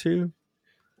counters into?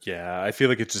 Yeah, I feel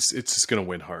like it's just going to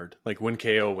win hard. Like when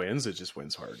KO wins, it just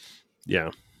wins hard. Yeah.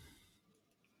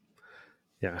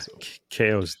 Yeah. So.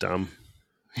 KO's dumb.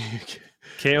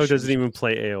 KO doesn't even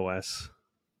play AOS.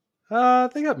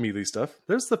 They got melee stuff.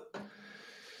 There's still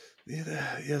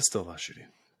a lot of shooting,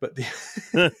 but they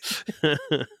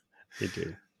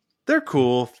do. They're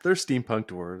cool. They're steampunk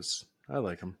dwarves. I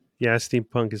like them. Yeah,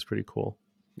 steampunk is pretty cool.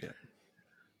 Yeah,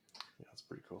 that's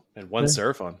pretty cool. And one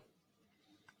Seraphon.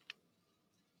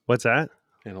 What's that?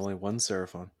 And only one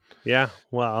Seraphon. Yeah,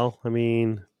 well, I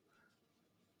mean,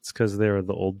 it's because they were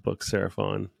the old book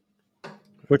Seraphon,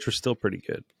 which were still pretty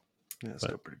good. Yeah,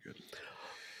 still pretty good.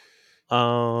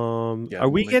 Are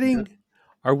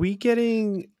we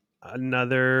getting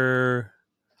another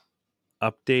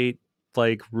update,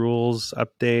 like rules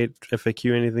update,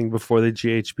 FAQ, anything before the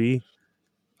GHB?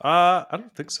 I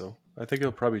don't think so. I think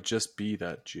it'll probably just be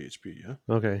that GHB, yeah?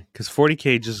 Okay, because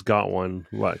 40K just got one,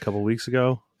 a couple weeks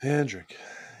ago? And drink.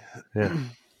 Yeah.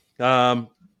 Yeah,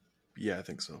 I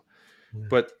think so. Yeah.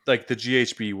 But, like, the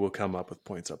GHB will come up with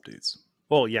points updates.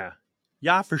 Oh, yeah.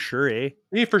 Yeah, for sure, eh?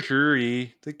 Yeah, for sure, eh?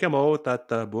 They come out with that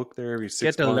book there every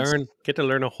 6 months. Get to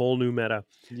learn a whole new meta.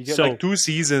 You get, like, 2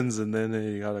 seasons, and then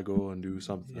you gotta go and do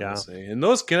something else, eh? And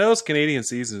those Canadian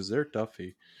seasons, they're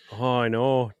toughy. Oh, I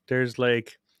know. There's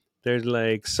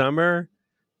summer,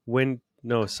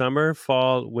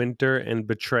 fall, winter, and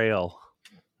betrayal.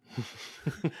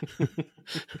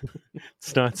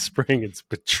 It's not spring, it's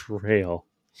betrayal.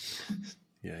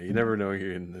 Yeah, you never know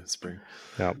you're in the spring.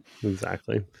 Yeah,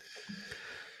 exactly.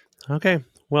 Okay.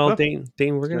 Well,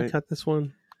 Dayton, we're going to cut this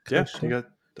one. Yeah,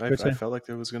 I felt like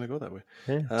it was going to go that way.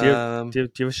 Yeah. Do you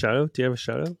have a shout out? Do I have a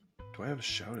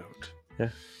shout out?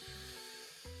 Yeah.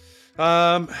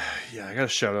 Yeah, I got to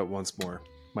shout out once more.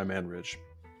 My man Ridge.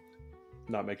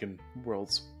 Not making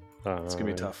worlds. It's gonna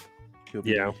be tough. He'll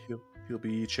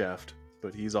be chaffed,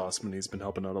 but he's awesome and he's been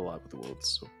helping out a lot with the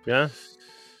worlds. So yeah,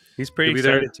 he's pretty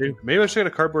excited too. Maybe I should get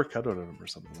a cardboard cutout of him or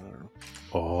something. I don't know.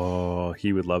 Oh,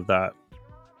 he would love that.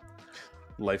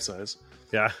 Life size.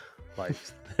 Yeah,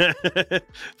 life.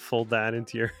 Fold that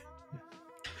into your.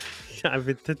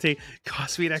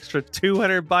 Cost me an extra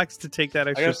 $200 to take that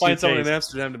extra. I gotta find someone in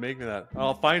Amsterdam to make me that.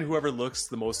 I'll find whoever looks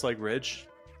the most like Ridge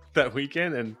that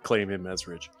weekend and claim him as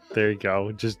Ridge. There you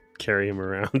go. Just carry him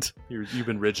around. You've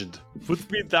been Ridged.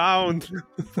 Put me down.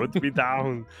 Put me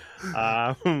down.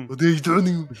 What are you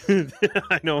doing?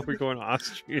 I know we're going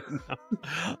Austrian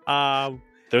now.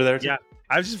 They're there too. Yeah,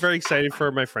 I was just very excited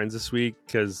for my friends this week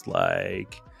because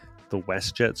like the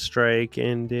WestJet strike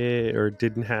ended or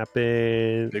didn't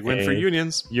happen. Big win for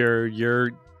unions. Your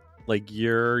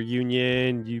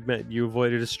union, you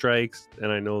avoided a strike, and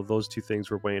I know those two things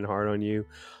were weighing hard on you.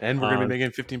 And we're gonna be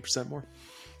making 15% more.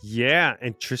 Yeah,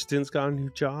 and Tristan's got a new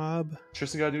job.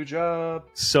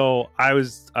 So I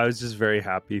was just very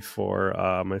happy for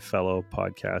my fellow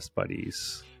podcast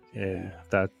buddies, and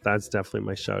that's definitely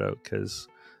my shout out because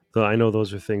I know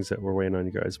those are things that were weighing on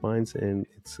you guys' minds, and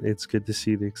it's good to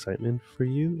see the excitement for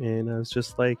you. And I was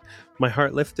just like, my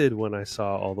heart lifted when I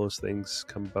saw all those things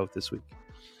come about this week.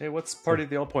 Hey, what's Party of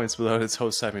the All Points without its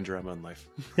host having drama in life?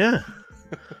 Yeah.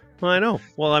 Well, I know.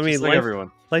 Well, I mean, like everyone.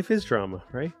 Life is drama,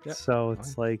 right? Yeah. So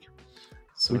it's like...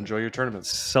 So enjoy your tournaments.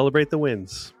 Celebrate the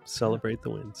wins. Celebrate the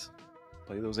wins.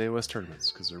 Play those AOS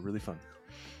tournaments because they're really fun.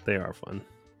 They are fun.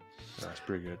 That's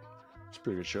pretty good. It's a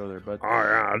pretty good show there, bud. Oh,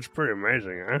 yeah. It's pretty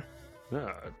amazing, huh?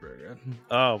 Yeah, that's pretty good.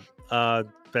 Oh,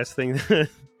 best thing... I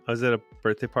was at a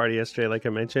birthday party yesterday, like I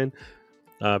mentioned.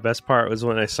 Best part was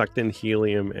when I sucked in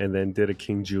helium and then did a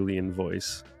King Julian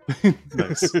voice.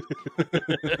 Nice.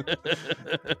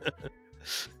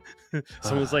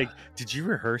 Someone's like, "Did you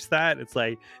rehearse that?" It's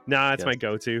like, nah, it's my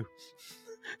go-to.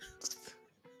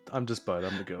 I'm just Bud.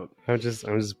 I'm the goat. I'm just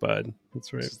Bud.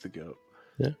 That's right. This is the goat.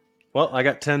 Yeah. Well, I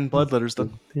got 10 blood letters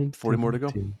done. 40 more to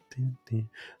go.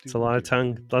 It's a lot of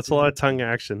tongue. That's a lot of tongue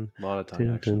action. A lot of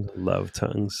tongue action. Love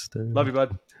tongues. Love you,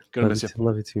 Bud. Gonna miss you.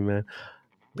 Love you too, man.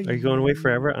 Are you going away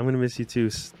forever? I'm gonna miss you too.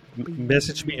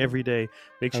 Message me every day.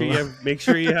 Make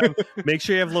sure you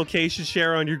have location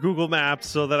share on your Google Maps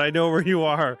so that I know where you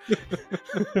are.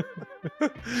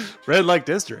 Red Light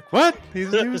District. What? He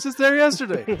was just there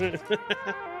yesterday.